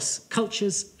 across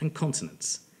cultures and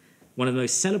continents. One of the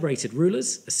most celebrated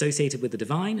rulers associated with the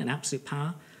divine and absolute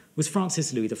power was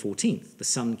Francis Louis XIV, the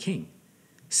Sun King.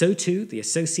 So too, the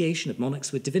association of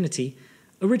monarchs with divinity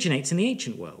originates in the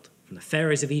ancient world, from the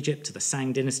pharaohs of Egypt to the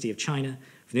Sang dynasty of China,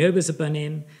 from the Obas of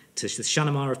Benin to the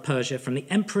Shahnamar of Persia, from the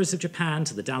emperors of Japan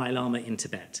to the Dalai Lama in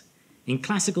Tibet. In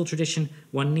classical tradition,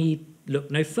 one need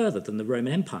look no further than the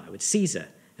Roman Empire with Caesar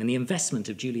and the investment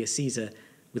of Julius Caesar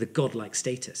with a godlike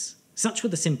status. Such were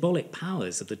the symbolic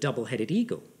powers of the double-headed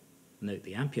eagle, note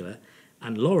the ampulla,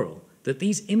 and laurel, that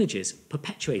these images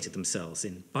perpetuated themselves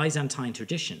in Byzantine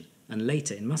tradition and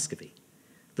later in Muscovy.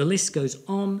 The list goes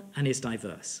on and is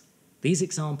diverse. These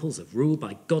examples of rule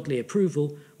by godly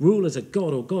approval, rule as a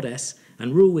god or goddess,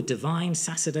 and rule with divine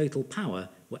sacerdotal power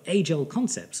were age-old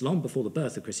concepts long before the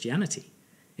birth of Christianity.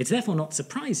 It's therefore not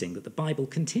surprising that the Bible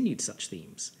continued such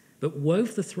themes, but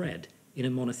wove the thread in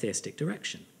a monotheistic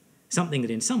direction, something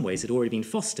that in some ways had already been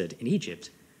fostered in Egypt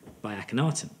by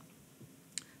Akhenaten.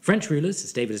 French rulers,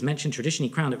 as David has mentioned, traditionally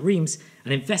crowned at Rheims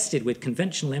and invested with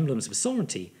conventional emblems of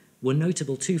sovereignty, were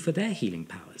notable too for their healing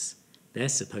powers, their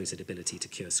supposed ability to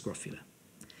cure scrofula.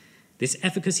 This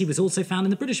efficacy was also found in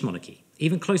the British monarchy.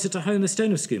 Even closer to home, the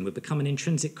Stone of Scone would become an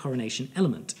intrinsic coronation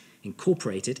element,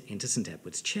 incorporated into St.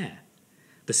 Edward's chair.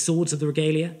 The swords of the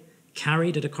regalia,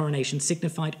 carried at a coronation,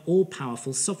 signified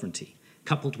all-powerful sovereignty,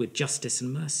 coupled with justice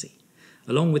and mercy.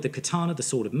 Along with the katana, the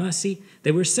sword of mercy,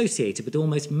 they were associated with the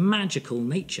almost magical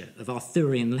nature of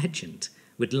Arthurian legend,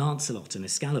 with Lancelot and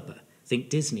Excalibur. Think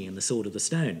Disney and the Sword of the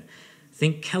Stone.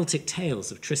 Think Celtic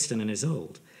tales of Tristan and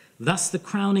Isolde. Thus, the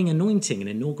crowning, anointing, and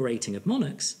inaugurating of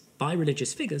monarchs by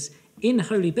religious figures in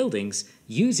holy buildings,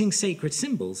 using sacred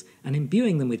symbols and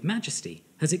imbuing them with majesty,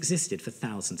 has existed for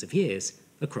thousands of years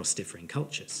across differing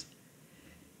cultures.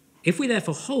 If we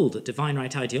therefore hold that divine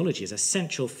right ideology is a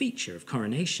central feature of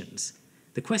coronations,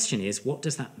 the question is, what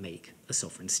does that make a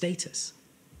sovereign status?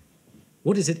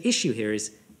 What is at issue here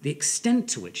is the extent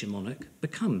to which a monarch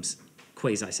becomes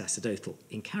quasi-sacerdotal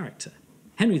in character.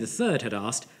 Henry III had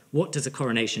asked, "What does a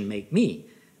coronation make me?"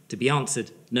 to be answered,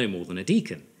 "No more than a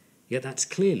deacon." Yet that's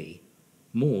clearly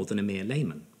more than a mere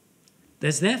layman.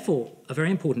 There's therefore a very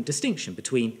important distinction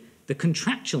between the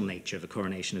contractual nature of a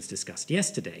coronation as discussed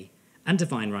yesterday and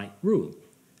divine right rule,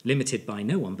 limited by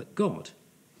no one but God.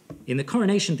 In the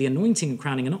coronation, the anointing and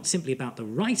crowning are not simply about the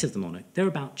right of the monarch, they're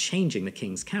about changing the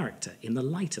king's character in the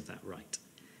light of that right.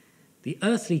 The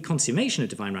earthly consummation of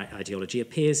divine right ideology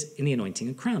appears in the anointing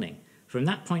and crowning. From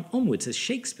that point onwards, as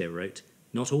Shakespeare wrote,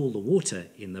 not all the water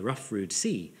in the rough rude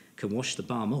sea can wash the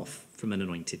balm off from an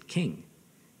anointed king.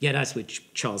 Yet, as with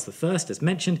Charles I, as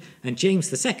mentioned, and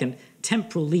James II,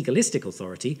 temporal legalistic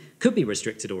authority could be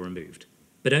restricted or removed,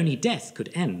 but only death could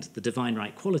end the divine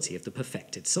right quality of the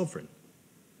perfected sovereign.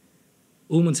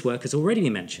 Ullmann's work has already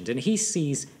been mentioned, and he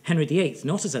sees Henry VIII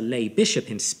not as a lay bishop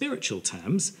in spiritual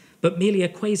terms, but merely a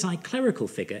quasi-clerical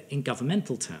figure in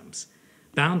governmental terms,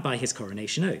 bound by his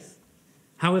coronation oath.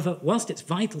 However, whilst it's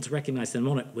vital to recognise that the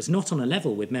monarch was not on a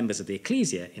level with members of the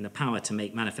ecclesia in the power to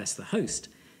make manifest the host,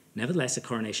 nevertheless a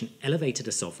coronation elevated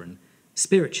a sovereign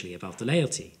spiritually above the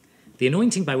laity. The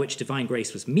anointing by which divine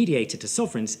grace was mediated to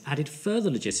sovereigns added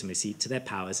further legitimacy to their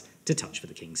powers to touch for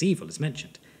the king's evil, as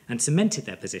mentioned, and cemented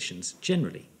their positions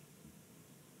generally.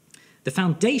 The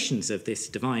foundations of this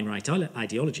divine right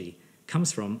ideology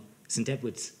comes from St.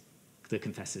 Edward's the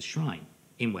Confessor's Shrine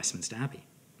in Westminster Abbey.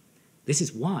 This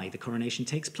is why the coronation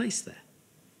takes place there.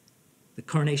 The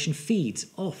coronation feeds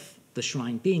off the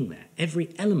shrine being there. Every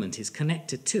element is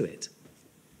connected to it.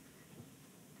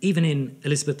 Even in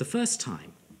Elizabeth I's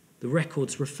time, the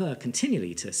records refer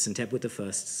continually to St. Edward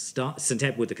St.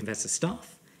 Edward the Confessor's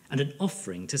staff and an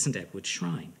offering to St. Edward's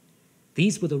shrine.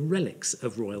 These were the relics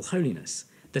of royal holiness,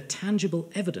 the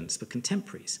tangible evidence for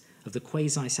contemporaries of the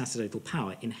quasi-sacerdotal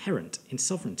power inherent in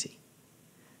sovereignty.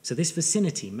 So this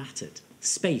vicinity mattered,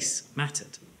 space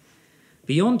mattered.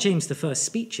 Beyond James I's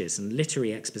speeches and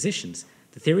literary expositions,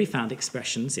 the theory found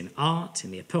expressions in art, in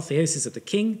the apotheosis of the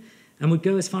king, and would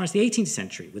go as far as the 18th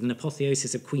century with an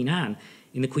apotheosis of Queen Anne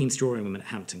in the Queen's drawing room at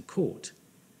Hampton Court.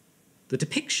 The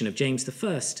depiction of James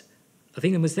I of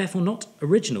England was therefore not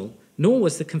original, nor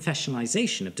was the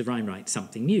confessionalisation of divine right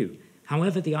something new.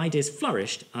 However, the ideas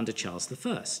flourished under Charles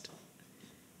I,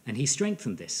 and he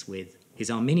strengthened this with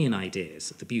his Arminian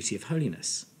ideas of the beauty of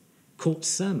holiness. Court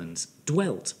sermons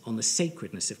dwelt on the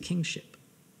sacredness of kingship.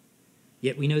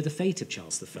 Yet we know the fate of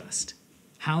Charles I.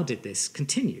 How did this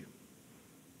continue?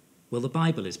 Well, the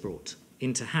Bible is brought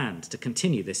into hand to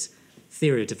continue this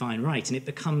theory of divine right, and it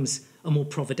becomes a more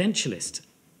providentialist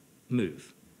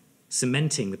move,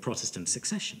 cementing the Protestant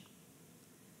succession.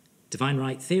 Divine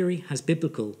right theory has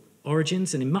biblical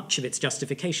origins, and in much of its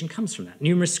justification comes from that.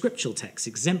 Numerous scriptural texts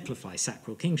exemplify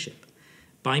sacral kingship.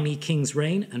 By me kings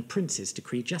reign and princes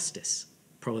decree justice,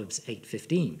 Proverbs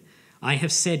 8:15. I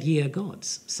have said ye are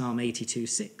gods, Psalm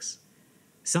 82:6.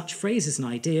 Such phrases and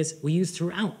ideas were used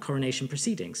throughout coronation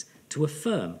proceedings to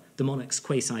affirm the monarch's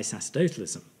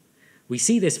quasi-sacerdotalism. We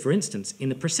see this, for instance, in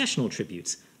the processional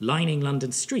tributes lining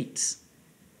London streets.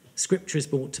 Scripture is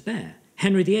brought to bear.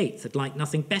 Henry VIII had liked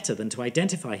nothing better than to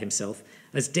identify himself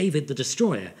as David the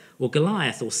Destroyer, or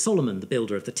Goliath or Solomon the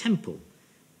builder of the temple.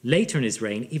 Later in his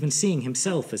reign, even seeing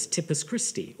himself as Typus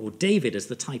Christi, or David as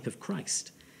the type of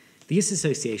Christ. These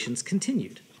associations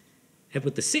continued.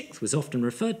 Edward VI was often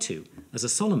referred to as a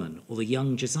Solomon or the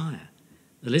young Josiah.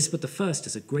 Elizabeth I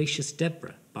as a gracious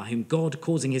Deborah, by whom God,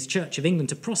 causing his Church of England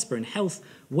to prosper in health,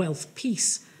 wealth,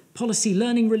 peace, policy,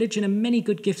 learning, religion, and many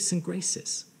good gifts and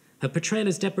graces. Her portrayal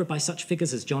as Deborah by such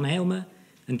figures as John Aylmer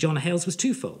and John Hales was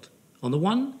twofold. On the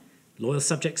one, loyal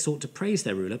subjects sought to praise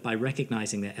their ruler by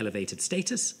recognising their elevated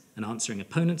status and answering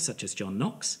opponents such as John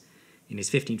Knox in his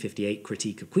 1558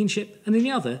 critique of queenship, and in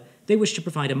the other, they wished to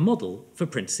provide a model for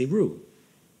princely rule.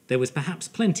 There was perhaps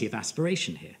plenty of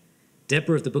aspiration here.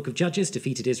 Deborah of the Book of Judges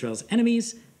defeated Israel's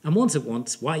enemies and was at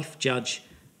once wife, judge,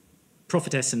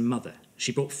 prophetess, and mother.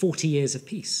 She brought 40 years of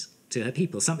peace to her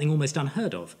people, something almost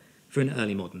unheard of for an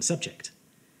early modern subject.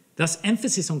 Thus,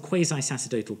 emphasis on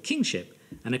quasi-sacerdotal kingship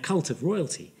and a cult of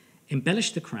royalty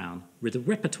embellished the crown with a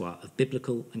repertoire of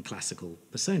biblical and classical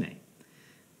personae.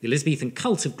 The Elizabethan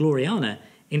cult of Gloriana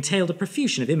entailed a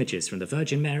profusion of images from the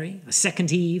Virgin Mary, a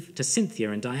second Eve, to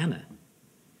Cynthia and Diana.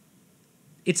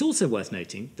 It's also worth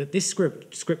noting that this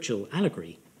scriptural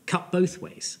allegory cut both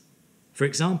ways. For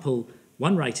example,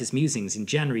 one writer's musings in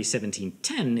January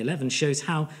 1710-11 shows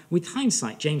how, with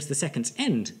hindsight, James II's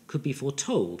end could be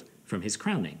foretold from his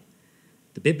crowning.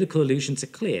 The biblical allusions are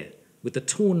clear, with the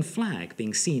torn flag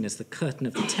being seen as the curtain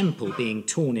of the temple being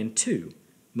torn in two,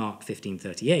 Mark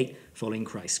 15:38, following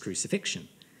Christ's crucifixion.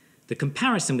 The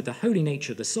comparison with the holy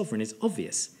nature of the sovereign is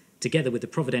obvious, together with the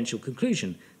providential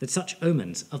conclusion that such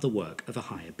omens are the work of a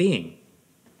higher being.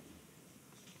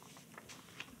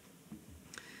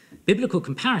 Biblical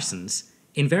comparisons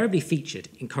invariably featured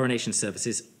in coronation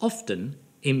services, often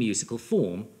in musical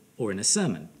form or in a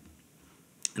sermon.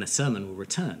 And a sermon will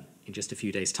return in just a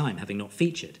few days' time, having not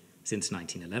featured since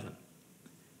 1911.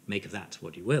 Make of that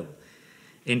what you will.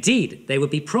 Indeed, they would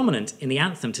be prominent in the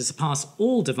anthem to surpass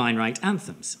all divine right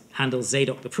anthems. Handel's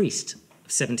Zadok the Priest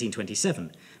of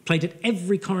 1727, played at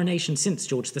every coronation since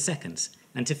George II's,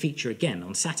 and to feature again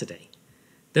on Saturday.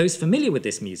 Those familiar with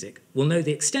this music will know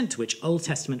the extent to which Old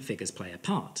Testament figures play a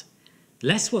part.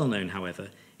 Less well known,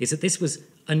 however, is that this was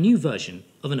a new version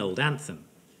of an old anthem.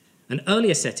 An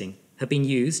earlier setting had been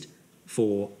used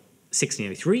for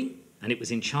 1603, and it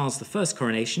was in Charles I's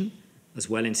coronation, as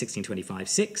well in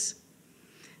 1625-6.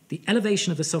 The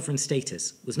elevation of the sovereign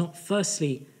status was not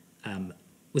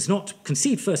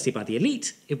conceived firstly by the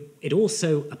elite, it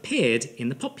also appeared in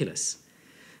the populace.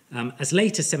 As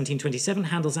late as 1727,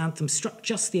 Handel's anthem struck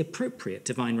just the appropriate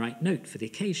divine right note for the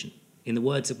occasion. In the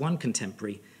words of one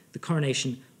contemporary, the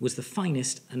coronation was the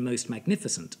finest and most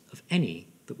magnificent of any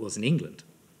that was in England.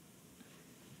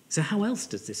 So how else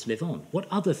does this live on? What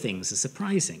other things are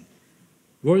surprising?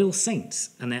 Royal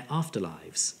saints and their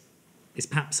afterlives is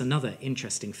perhaps another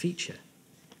interesting feature.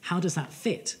 How does that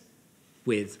fit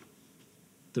with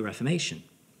the Reformation?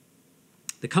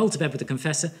 The cult of Edward the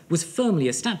Confessor was firmly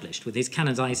established with his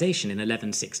canonization in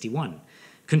 1161,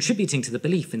 contributing to the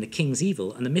belief in the king's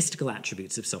evil and the mystical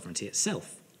attributes of sovereignty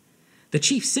itself. The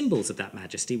chief symbols of that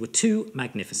majesty were two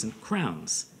magnificent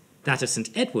crowns, that of St.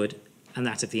 Edward and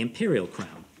that of the imperial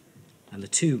crown, and the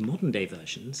two modern-day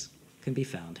versions can be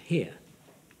found here.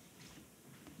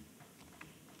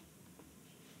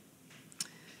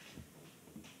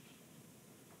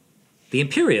 The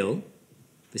imperial,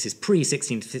 this is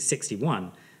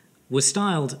pre-1661, was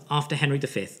styled after Henry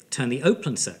V turned the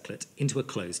opalescent circlet into a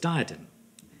closed diadem.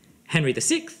 Henry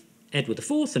VI, Edward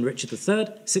IV, and Richard III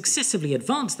successively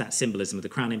advanced that symbolism of the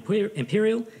crown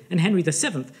imperial, and Henry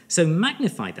VII so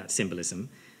magnified that symbolism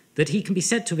that he can be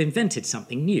said to have invented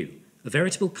something new, a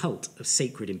veritable cult of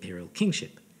sacred imperial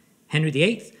kingship. Henry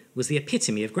VIII was the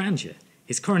epitome of grandeur.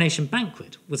 His coronation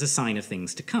banquet was a sign of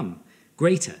things to come,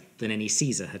 greater than any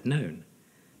Caesar had known.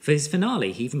 For his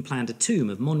finale, he even planned a tomb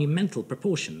of monumental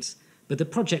proportions, but the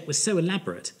project was so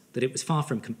elaborate that it was far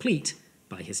from complete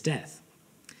by his death.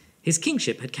 His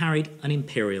kingship had carried an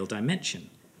imperial dimension,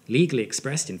 legally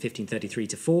expressed in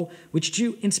 1533-4, which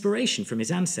drew inspiration from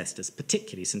his ancestors,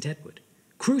 particularly St. Edward.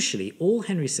 Crucially, all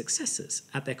Henry's successors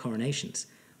at their coronations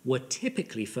were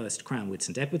typically first crowned with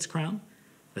St. Edward's crown,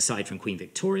 aside from Queen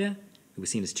Victoria, who was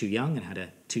seen as too young and had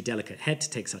a too delicate head to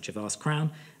take such a vast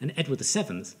crown, and Edward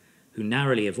VII, who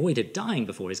narrowly avoided dying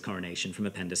before his coronation from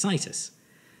appendicitis.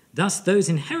 Thus, those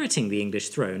inheriting the English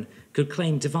throne could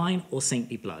claim divine or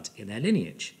saintly blood in their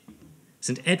lineage.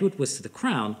 St. Edward was to the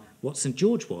crown what St.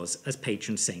 George was as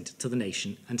patron saint to the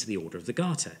nation and to the Order of the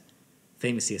Garter,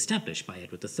 famously established by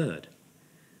Edward III.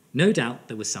 No doubt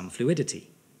there was some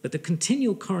fluidity, but the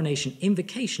continual coronation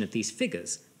invocation of these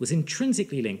figures was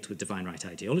intrinsically linked with divine right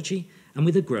ideology and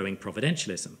with a growing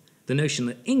providentialism, the notion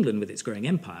that England, with its growing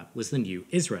empire, was the new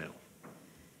Israel.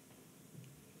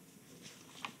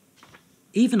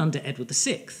 Even under Edward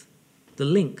VI, the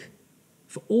link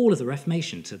for all of the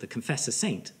Reformation to the confessor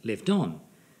saint lived on,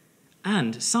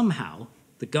 and somehow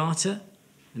the Garter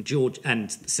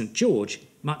and St. George,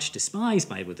 much despised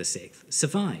by Edward VI,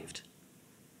 survived.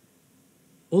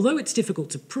 Although it's difficult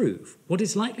to prove, what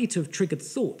is likely to have triggered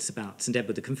thoughts about St.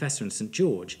 Edward the Confessor and St.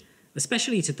 George,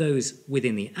 especially to those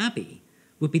within the Abbey,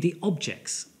 would be the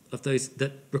objects of those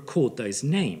that record those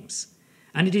names.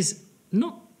 And it is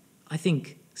not, I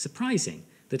think, surprising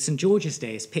that St. George's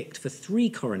Day is picked for 3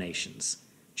 coronations: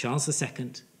 Charles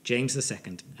II, James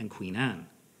II, and Queen Anne.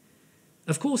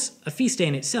 Of course, a feast day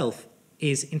in itself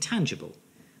is intangible,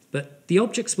 but the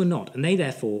objects were not, and they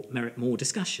therefore merit more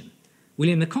discussion.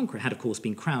 William the Conqueror had, of course,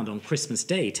 been crowned on Christmas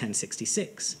Day,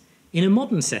 1066. In a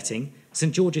modern setting,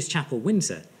 St. George's Chapel,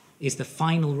 Windsor, is the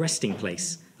final resting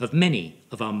place of many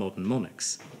of our modern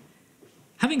monarchs.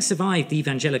 Having survived the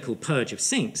evangelical purge of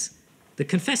saints, the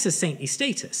confessor's saintly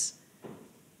status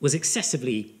was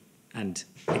excessively and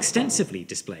extensively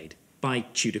displayed by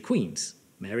Tudor queens,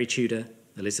 Mary Tudor,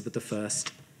 Elizabeth I.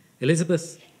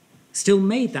 Elizabeth still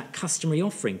made that customary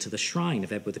offering to the shrine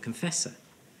of Edward the Confessor,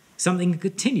 something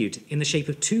continued in the shape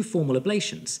of 2 formal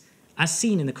oblations, as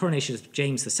seen in the coronations of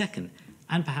James II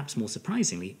and, perhaps more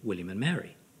surprisingly, William and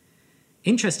Mary.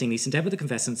 Interestingly, St. Edward the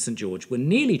Confessor and St. George were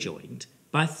nearly joined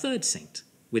by a 3rd saint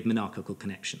with monarchical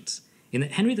connections, in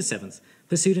that Henry VII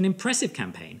pursued an impressive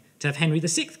campaign to have Henry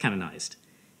VI canonised.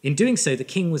 In doing so, the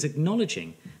king was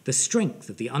acknowledging the strength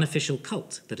of the unofficial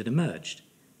cult that had emerged,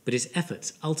 but his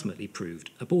efforts ultimately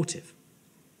proved abortive.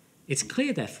 It's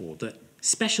clear, therefore, that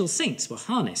special saints were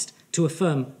harnessed to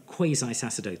affirm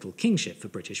quasi-sacerdotal kingship for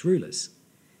British rulers.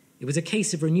 It was a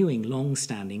case of renewing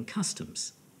long-standing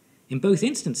customs. In both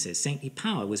instances, saintly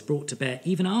power was brought to bear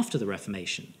even after the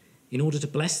Reformation in order to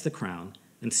bless the crown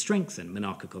and strengthen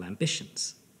monarchical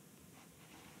ambitions.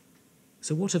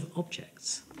 So what of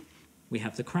objects? We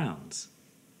have the crowns.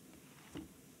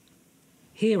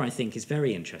 Here, I think, is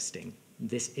very interesting,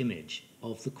 this image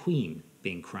of the Queen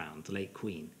being crowned, the late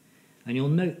Queen. And you'll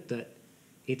note that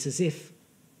it's as if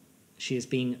she is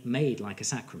being made like a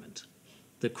sacrament.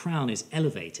 The crown is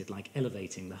elevated like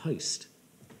elevating the host.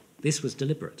 This was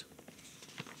deliberate.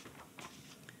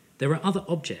 There are other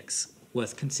objects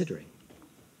worth considering.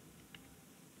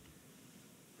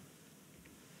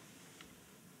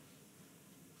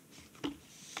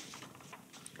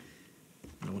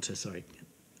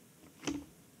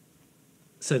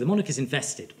 So the monarch is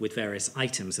invested with various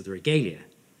items of the regalia.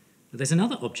 But there's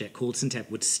another object called St.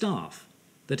 Edward's staff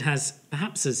that has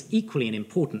perhaps as equally an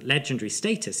important legendary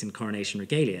status in coronation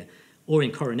regalia or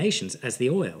in coronations as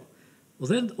the oil.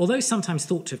 Although sometimes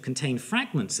thought to have contained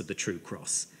fragments of the true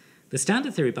cross, the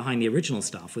standard theory behind the original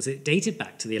staff was that it dated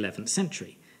back to the 11th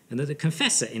century, and that the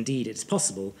confessor, indeed, it's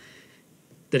possible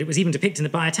that it was even depicted in the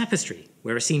Bayeux tapestry,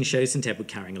 where a scene shows St. Edward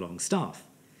carrying a long staff.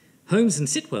 Holmes and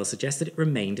Sitwell suggest that it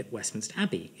remained at Westminster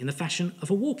Abbey in the fashion of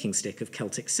a walking stick of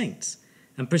Celtic saints,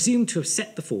 and presumed to have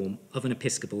set the form of an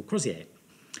episcopal crozier.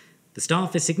 The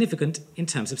staff is significant in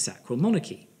terms of sacral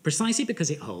monarchy, precisely because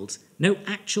it holds no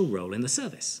actual role in the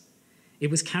service.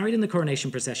 It was carried in the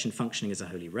coronation procession functioning as a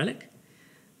holy relic.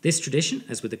 This tradition,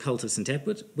 as with the cult of St.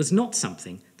 Edward, was not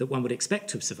something that one would expect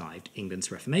to have survived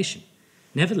England's Reformation.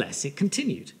 Nevertheless, it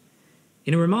continued.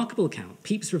 In a remarkable account,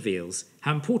 Pepys reveals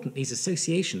how important these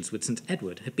associations with St.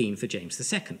 Edward had been for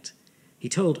James II. He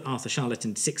told Arthur Charlotte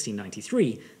in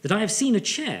 1693 that I have seen a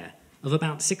chair of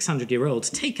about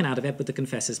 600-year-olds taken out of Edward the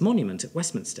Confessor's monument at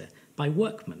Westminster by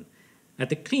workmen at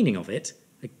the cleaning of it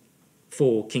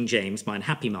for King James by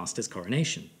unhappy master's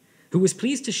coronation, who was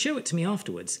pleased to show it to me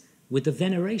afterwards with the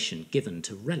veneration given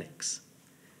to relics.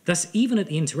 Thus, even at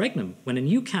the interregnum, when a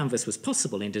new canvas was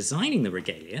possible in designing the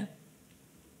regalia,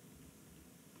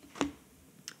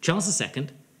 Charles II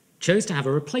chose to have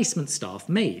a replacement staff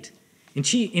made.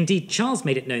 Indeed, Charles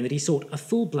made it known that he sought a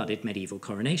full-blooded medieval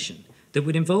coronation that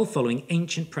would involve following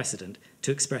ancient precedent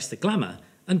to express the glamour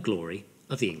and glory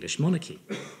of the English monarchy.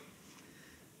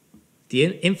 The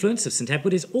influence of St.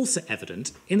 Edward is also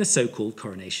evident in the so-called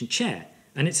coronation chair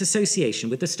and its association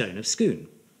with the Stone of Scone,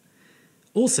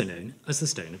 also known as the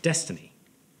Stone of Destiny.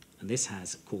 And this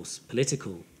has, of course,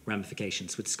 political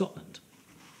ramifications with Scotland.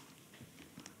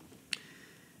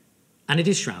 and it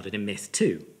is shrouded in myth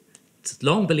too. It's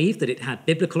long believed that it had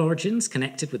biblical origins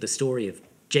connected with the story of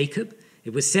Jacob.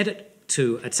 It was said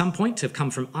at some point to have come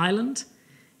from Ireland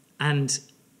and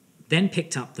then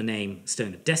picked up the name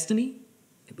Stone of Destiny.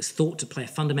 It was thought to play a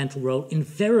fundamental role in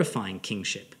verifying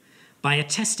kingship by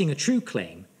attesting a true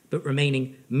claim but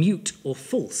remaining mute or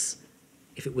false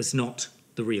if it was not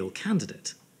the real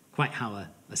candidate. Quite how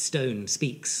a stone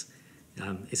speaks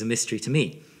is a mystery to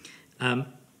me.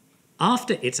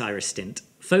 After its Irish stint,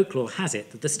 folklore has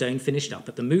it that the stone finished up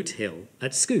at the Moot Hill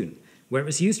at Scone, where it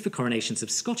was used for coronations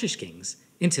of Scottish kings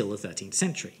until the 13th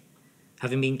century.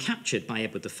 Having been captured by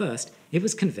Edward I, it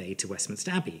was conveyed to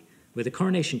Westminster Abbey, where the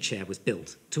coronation chair was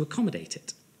built to accommodate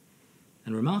it.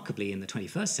 And remarkably, in the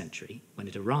 21st century, when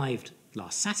it arrived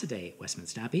last Saturday at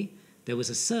Westminster Abbey, there was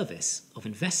a service of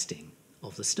investing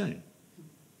of the stone.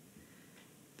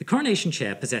 The coronation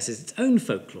chair possesses its own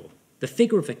folklore. The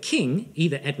figure of a king,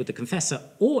 either Edward the Confessor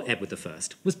or Edward I,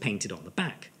 was painted on the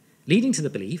back, leading to the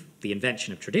belief, the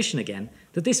invention of tradition again,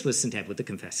 that this was St. Edward the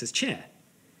Confessor's chair.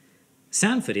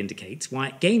 Sanford indicates why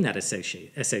it gained that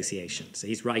association. So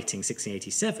he's writing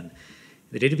 1687,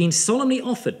 that it had been solemnly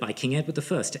offered by King Edward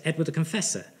I to Edward the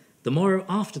Confessor the morrow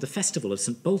after the festival of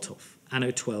St. Botolph, anno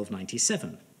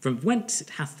 1297, from whence it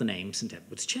hath the name St.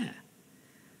 Edward's chair.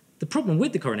 The problem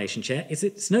with the coronation chair is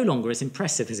it's no longer as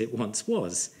impressive as it once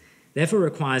was, therefore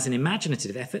requires an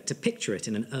imaginative effort to picture it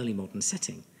in an early modern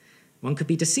setting. One could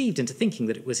be deceived into thinking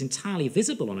that it was entirely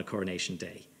visible on a coronation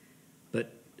day.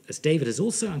 But as David has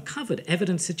also uncovered,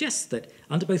 evidence suggests that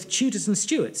under both Tudors and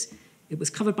Stuarts, it was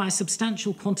covered by a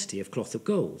substantial quantity of cloth of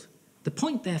gold. The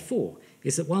point, therefore,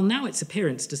 is that while now its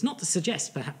appearance does not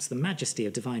suggest perhaps the majesty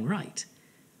of divine right,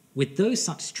 with those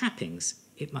such trappings,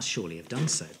 it must surely have done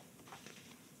so.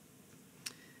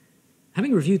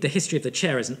 Having reviewed the history of the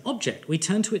chair as an object, we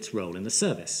turn to its role in the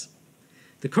service.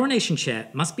 The coronation chair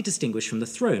must be distinguished from the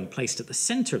throne placed at the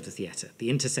centre of the theatre, the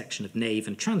intersection of nave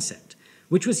and transept,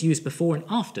 which was used before and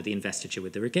after the investiture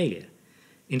with the regalia.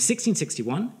 In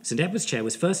 1661, St. Edward's chair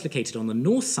was first located on the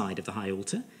north side of the high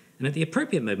altar, and at the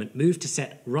appropriate moment moved to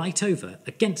set right over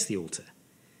against the altar.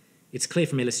 It's clear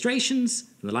from illustrations,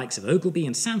 from the likes of Ogleby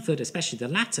and Sanford, especially the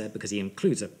latter because he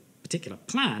includes a particular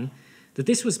plan, that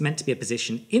this was meant to be a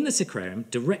position in the sacrarium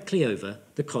directly over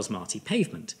the cosmati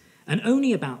pavement, and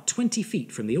only about 20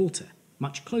 feet from the altar,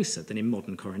 much closer than in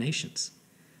modern coronations.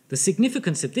 The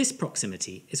significance of this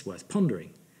proximity is worth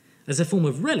pondering. As a form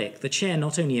of relic, the chair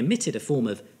not only emitted a form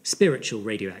of spiritual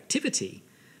radioactivity,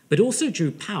 but also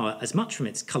drew power as much from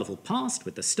its colourful past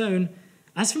with the stone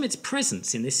as from its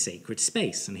presence in this sacred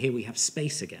space. And here we have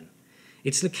space again.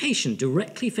 Its location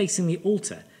directly facing the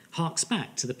altar harks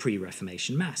back to the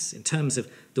pre-Reformation Mass in terms of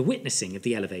the witnessing of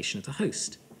the elevation of the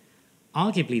host.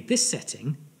 Arguably, this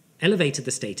setting elevated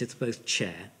the status of both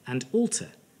chair and altar.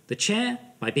 The chair,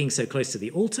 by being so close to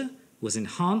the altar, was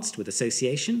enhanced with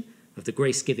association of the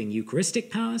grace-giving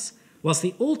Eucharistic powers, whilst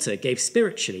the altar gave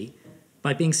spiritually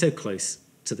by being so close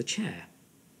to the chair.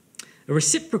 A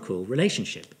reciprocal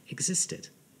relationship existed.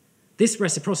 This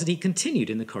reciprocity continued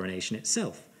in the coronation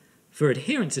itself. For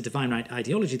adherents of divine right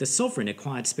ideology, the sovereign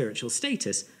acquired spiritual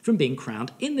status from being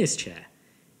crowned in this chair.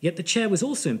 Yet the chair was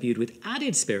also imbued with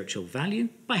added spiritual value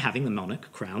by having the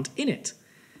monarch crowned in it.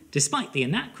 Despite the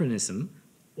anachronism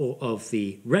of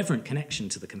the reverent connection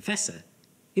to the confessor,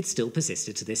 it still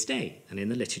persisted to this day, and in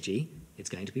the liturgy, it's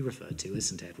going to be referred to as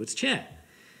St. Edward's chair.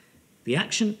 The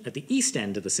action at the east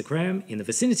end of the sacrarium, in the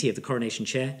vicinity of the coronation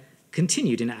chair,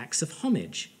 continued in acts of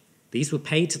homage. These were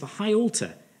paid to the high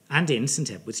altar and in St.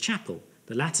 Edward's chapel,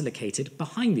 the latter located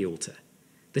behind the altar.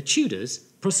 The Tudors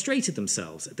prostrated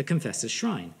themselves at the confessor's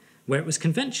shrine, where it was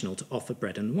conventional to offer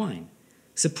bread and wine.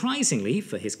 Surprisingly,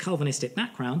 for his Calvinistic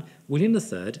background, William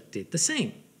III did the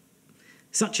same.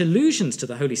 Such allusions to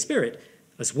the Holy Spirit,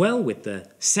 as well with the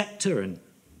sceptre and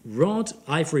rod,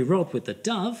 ivory rod with the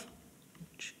dove,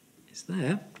 which is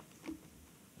there,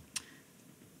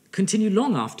 continue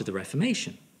long after the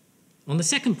Reformation. On the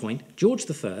second point, George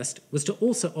I was to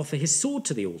also offer his sword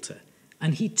to the altar,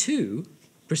 and he too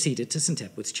proceeded to St.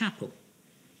 Edward's chapel.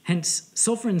 Hence,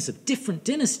 sovereigns of different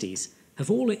dynasties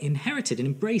have all inherited and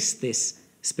embraced this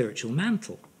spiritual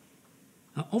mantle.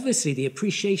 Obviously, the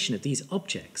appreciation of these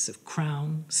objects of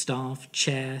crown, staff,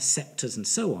 chair, sceptres, and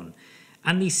so on,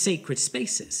 and these sacred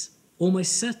spaces,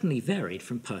 almost certainly varied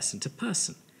from person to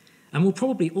person, and will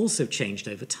probably also have changed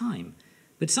over time.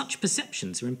 But such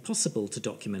perceptions are impossible to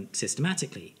document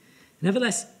systematically.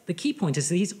 Nevertheless, the key point is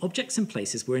that these objects and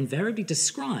places were invariably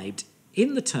described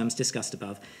in the terms discussed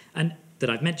above and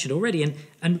that I've mentioned already,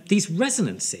 and these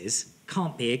resonances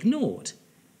can't be ignored.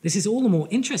 This is all the more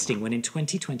interesting when in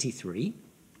 2023,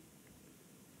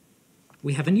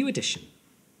 we have a new addition,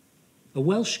 a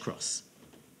Welsh cross,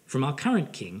 from our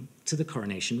current king to the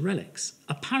coronation relics,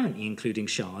 apparently including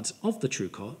shards of the true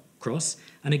cross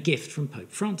and a gift from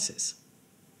Pope Francis.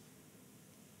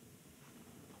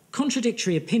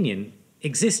 Contradictory opinion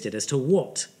existed as to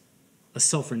what a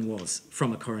sovereign was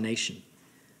from a coronation.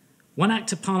 One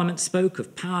Act of Parliament spoke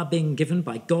of power being given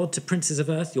by God to princes of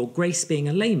earth, your grace being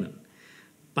a layman.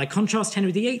 By contrast,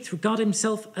 Henry VIII regarded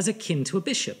himself as akin to a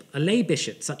bishop, a lay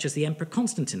bishop such as the Emperor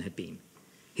Constantine had been.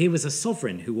 Here was a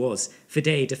sovereign who was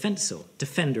fidei defensor,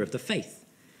 defender of the faith.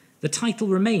 The title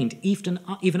remained even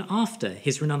after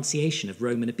his renunciation of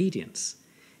Roman obedience.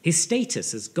 His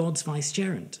status as God's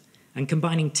vicegerent and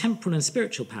combining temporal and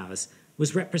spiritual powers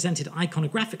was represented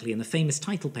iconographically in the famous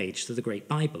title page to the Great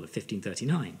Bible of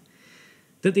 1539.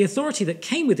 That the authority that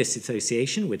came with this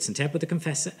association with St. Edward the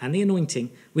Confessor and the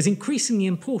anointing was increasingly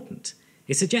important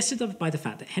is suggested by the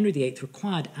fact that Henry VIII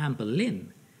required Anne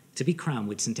Boleyn to be crowned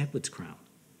with St. Edward's crown.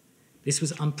 This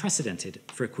was unprecedented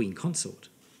for a queen consort.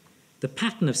 The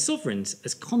pattern of sovereigns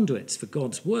as conduits for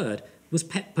God's word was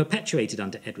perpetuated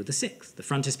under Edward VI. The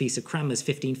frontispiece of Cranmer's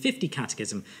 1550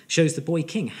 catechism shows the boy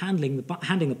king handing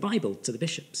the Bible to the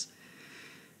bishops.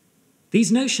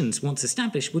 These notions, once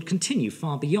established, would continue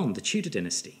far beyond the Tudor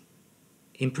dynasty,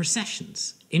 in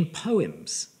processions, in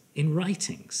poems, in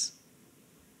writings.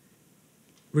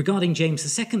 Regarding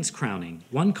James II's crowning,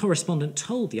 one correspondent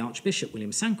told the Archbishop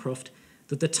William Sancroft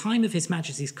that the time of His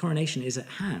Majesty's coronation is at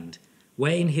hand,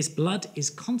 wherein his blood is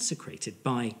consecrated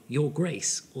by your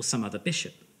grace or some other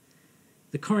bishop.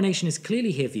 The coronation is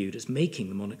clearly here viewed as making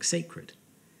the monarch sacred.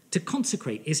 To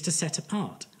consecrate is to set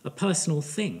apart, a personal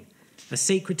thing, as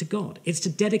sacred to God. It's to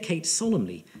dedicate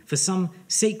solemnly for some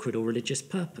sacred or religious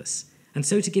purpose, and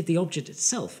so to give the object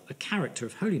itself a character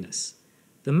of holiness.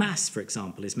 The Mass, for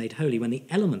example, is made holy when the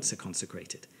elements are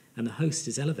consecrated and the host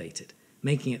is elevated,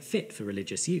 making it fit for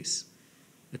religious use.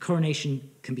 A coronation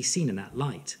can be seen in that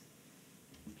light.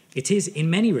 It is, in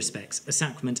many respects, a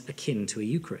sacrament akin to a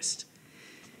Eucharist.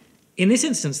 In this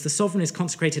instance, the sovereign is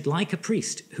consecrated like a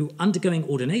priest who, undergoing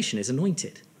ordination, is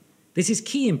anointed. This is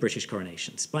key in British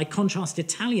coronations. By contrast,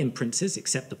 Italian princes,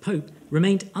 except the Pope,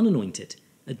 remained unanointed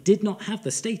and did not have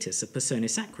the status of persona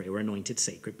sacrae or anointed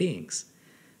sacred beings.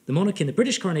 The monarch in the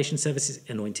British coronation service is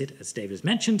anointed, as David has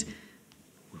mentioned,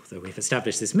 although we've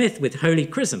established this myth, with holy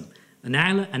chrism,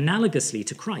 analogously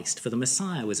to Christ, for the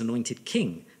Messiah was anointed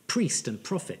king, priest, and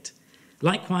prophet.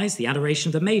 Likewise, the adoration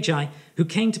of the Magi, who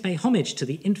came to pay homage to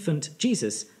the infant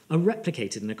Jesus, are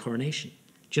replicated in a coronation.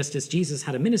 Just as Jesus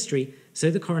had a ministry, so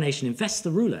the coronation invests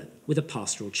the ruler with a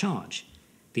pastoral charge.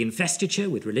 The investiture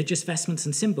with religious vestments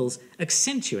and symbols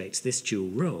accentuates this dual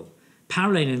role,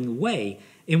 paralleling the way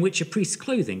in which a priest's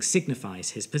clothing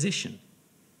signifies his position.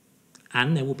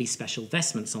 And there will be special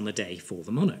vestments on the day for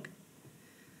the monarch.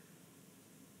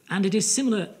 And it is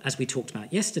similar, as we talked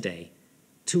about yesterday,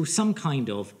 to some kind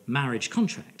of marriage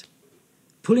contract.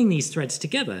 Pulling these threads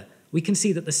together, we can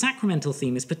see that the sacramental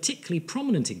theme is particularly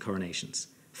prominent in coronations.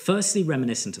 Firstly,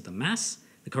 reminiscent of the Mass,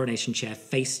 the coronation chair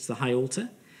faced the high altar.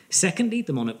 Secondly,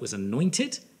 the monarch was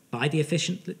anointed by the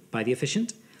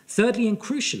officiant. Thirdly, and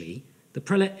crucially, the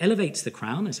prelate elevates the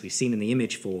crown, as we've seen in the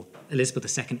image for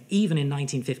Elizabeth II, even in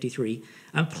 1953,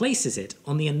 and places it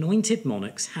on the anointed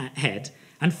monarch's head.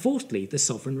 And fourthly, the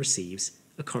sovereign receives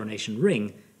a coronation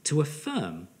ring to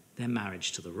affirm their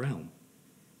marriage to the realm.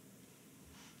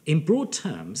 In broad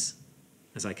terms,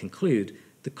 as I conclude,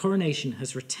 the coronation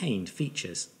has retained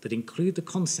features that include the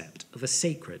concept of a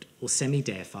sacred or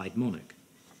semi-deified monarch.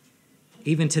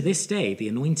 Even to this day, the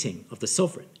anointing of the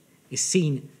sovereign is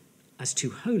seen as too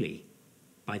holy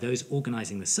by those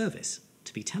organising the service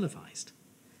to be televised.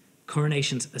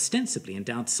 Coronations ostensibly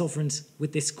endowed sovereigns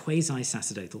with this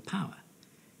quasi-sacerdotal power.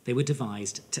 They were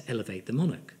devised to elevate the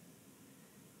monarch.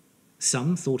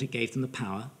 Some thought it gave them the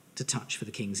power to touch for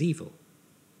the king's evil,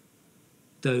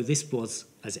 though this was,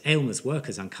 as Aylmer's work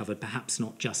has uncovered, perhaps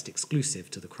not just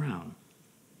exclusive to the crown.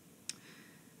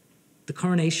 The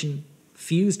coronation,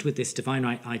 fused with this divine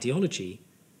right ideology,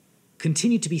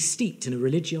 continued to be steeped in a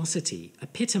religiosity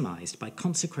epitomised by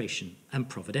consecration and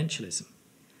providentialism.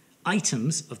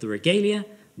 Items of the regalia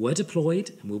were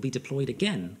deployed and will be deployed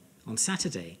again on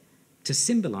Saturday to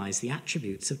symbolise the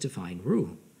attributes of divine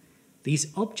rule.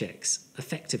 These objects,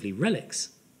 effectively relics,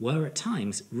 were at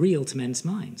times real to men's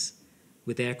minds,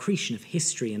 with their accretion of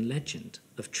history and legend,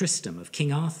 of Tristram, of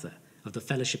King Arthur, of the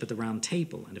Fellowship of the Round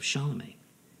Table, and of Charlemagne.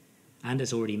 And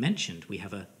as already mentioned, we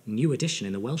have a new addition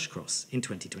in the Welsh Cross in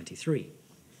 2023.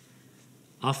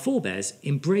 Our forebears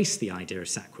embraced the idea of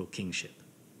sacral kingship,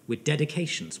 with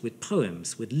dedications, with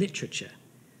poems, with literature,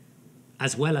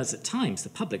 as well as at times the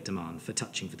public demand for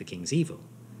touching for the king's evil.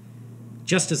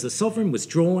 Just as the sovereign was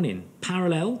drawn in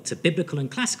parallel to biblical and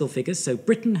classical figures, so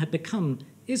Britain had become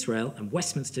Israel and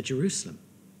Westminster Jerusalem.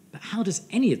 But how does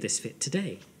any of this fit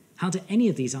today? How do any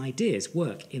of these ideas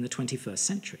work in the 21st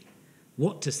century?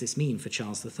 What does this mean for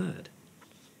Charles III?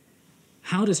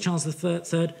 How does Charles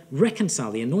III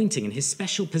reconcile the anointing and his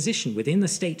special position within the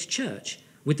state church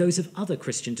with those of other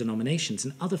Christian denominations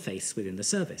and other faiths within the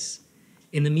service?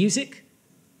 In the music,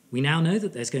 we now know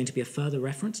that there's going to be a further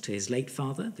reference to his late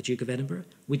father, the Duke of Edinburgh,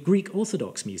 with Greek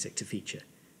Orthodox music to feature,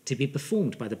 to be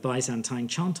performed by the Byzantine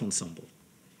Chant Ensemble.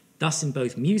 Thus, in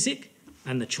both music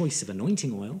and the choice of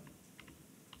anointing oil,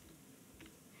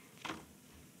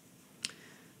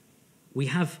 we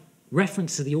have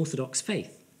reference to the Orthodox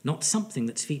faith, not something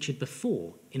that's featured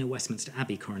before in a Westminster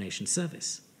Abbey coronation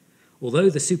service. Although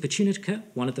the supertunica,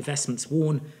 one of the vestments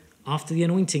worn after the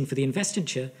anointing for the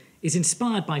investiture, is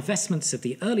inspired by vestments of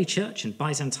the early church and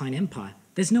Byzantine Empire,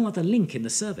 there's no other link in the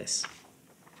service.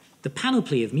 The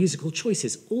panoply of musical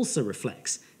choices also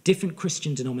reflects different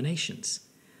Christian denominations,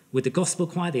 with the gospel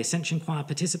choir, the Ascension choir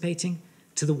participating,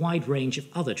 to the wide range of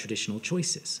other traditional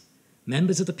choices.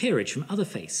 Members of the peerage from other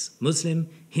faiths, Muslim,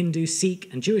 Hindu,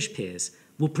 Sikh, and Jewish peers,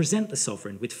 will present the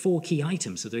sovereign with 4 key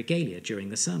items of the regalia during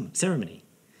the ceremony.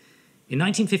 In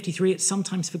 1953, it's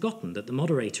sometimes forgotten that the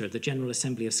moderator of the General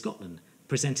Assembly of Scotland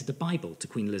presented the Bible to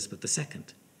Queen Elizabeth II.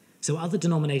 So other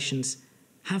denominations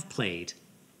have played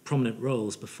prominent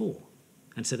roles before,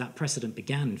 and so that precedent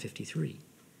began in 53.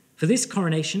 For this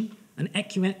coronation, an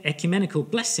ecumenical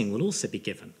blessing will also be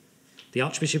given. The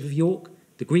Archbishop of York,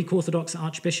 the Greek Orthodox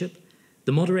Archbishop,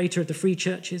 the moderator of the Free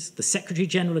Churches, the Secretary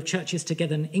General of Churches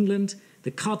Together in England,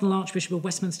 the Cardinal Archbishop of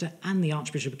Westminster, and the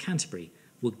Archbishop of Canterbury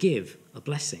will give a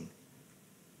blessing.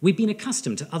 We've been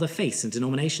accustomed to other faiths and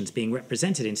denominations being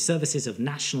represented in services of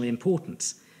national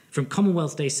importance, from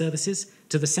Commonwealth Day services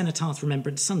to the Cenotaph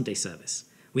Remembrance Sunday service,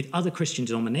 with other Christian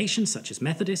denominations such as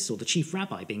Methodists or the Chief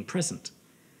Rabbi being present.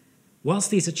 Whilst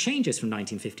these are changes from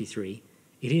 1953,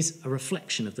 it is a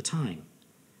reflection of the time,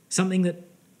 something that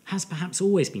has perhaps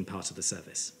always been part of the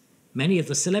service. Many of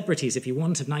the celebrities, if you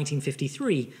want, of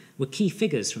 1953 were key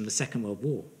figures from the Second World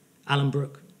War. Alan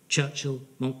Brooke, Churchill,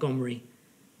 Montgomery.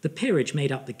 The peerage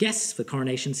made up the guests for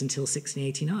coronations until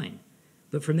 1689,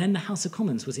 but from then the House of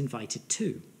Commons was invited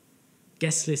too.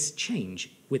 Guest lists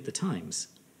change with the times.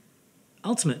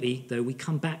 Ultimately, though, we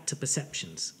come back to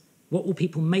perceptions. What will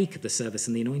people make of the service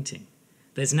and the anointing?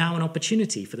 There's now an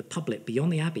opportunity for the public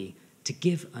beyond the Abbey to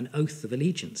give an oath of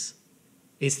allegiance.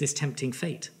 Is this tempting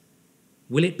fate?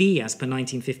 Will it be as per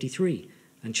 1953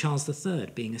 and Charles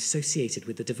III being associated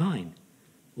with the divine?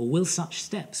 Or will such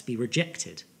steps be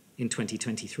rejected in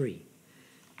 2023?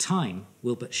 Time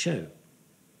will but show,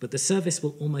 but the service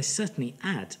will almost certainly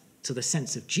add to the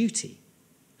sense of duty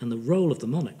and the role of the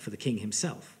monarch for the king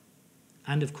himself,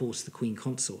 and of course the Queen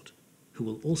Consort, who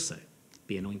will also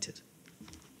be anointed.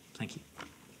 Thank you.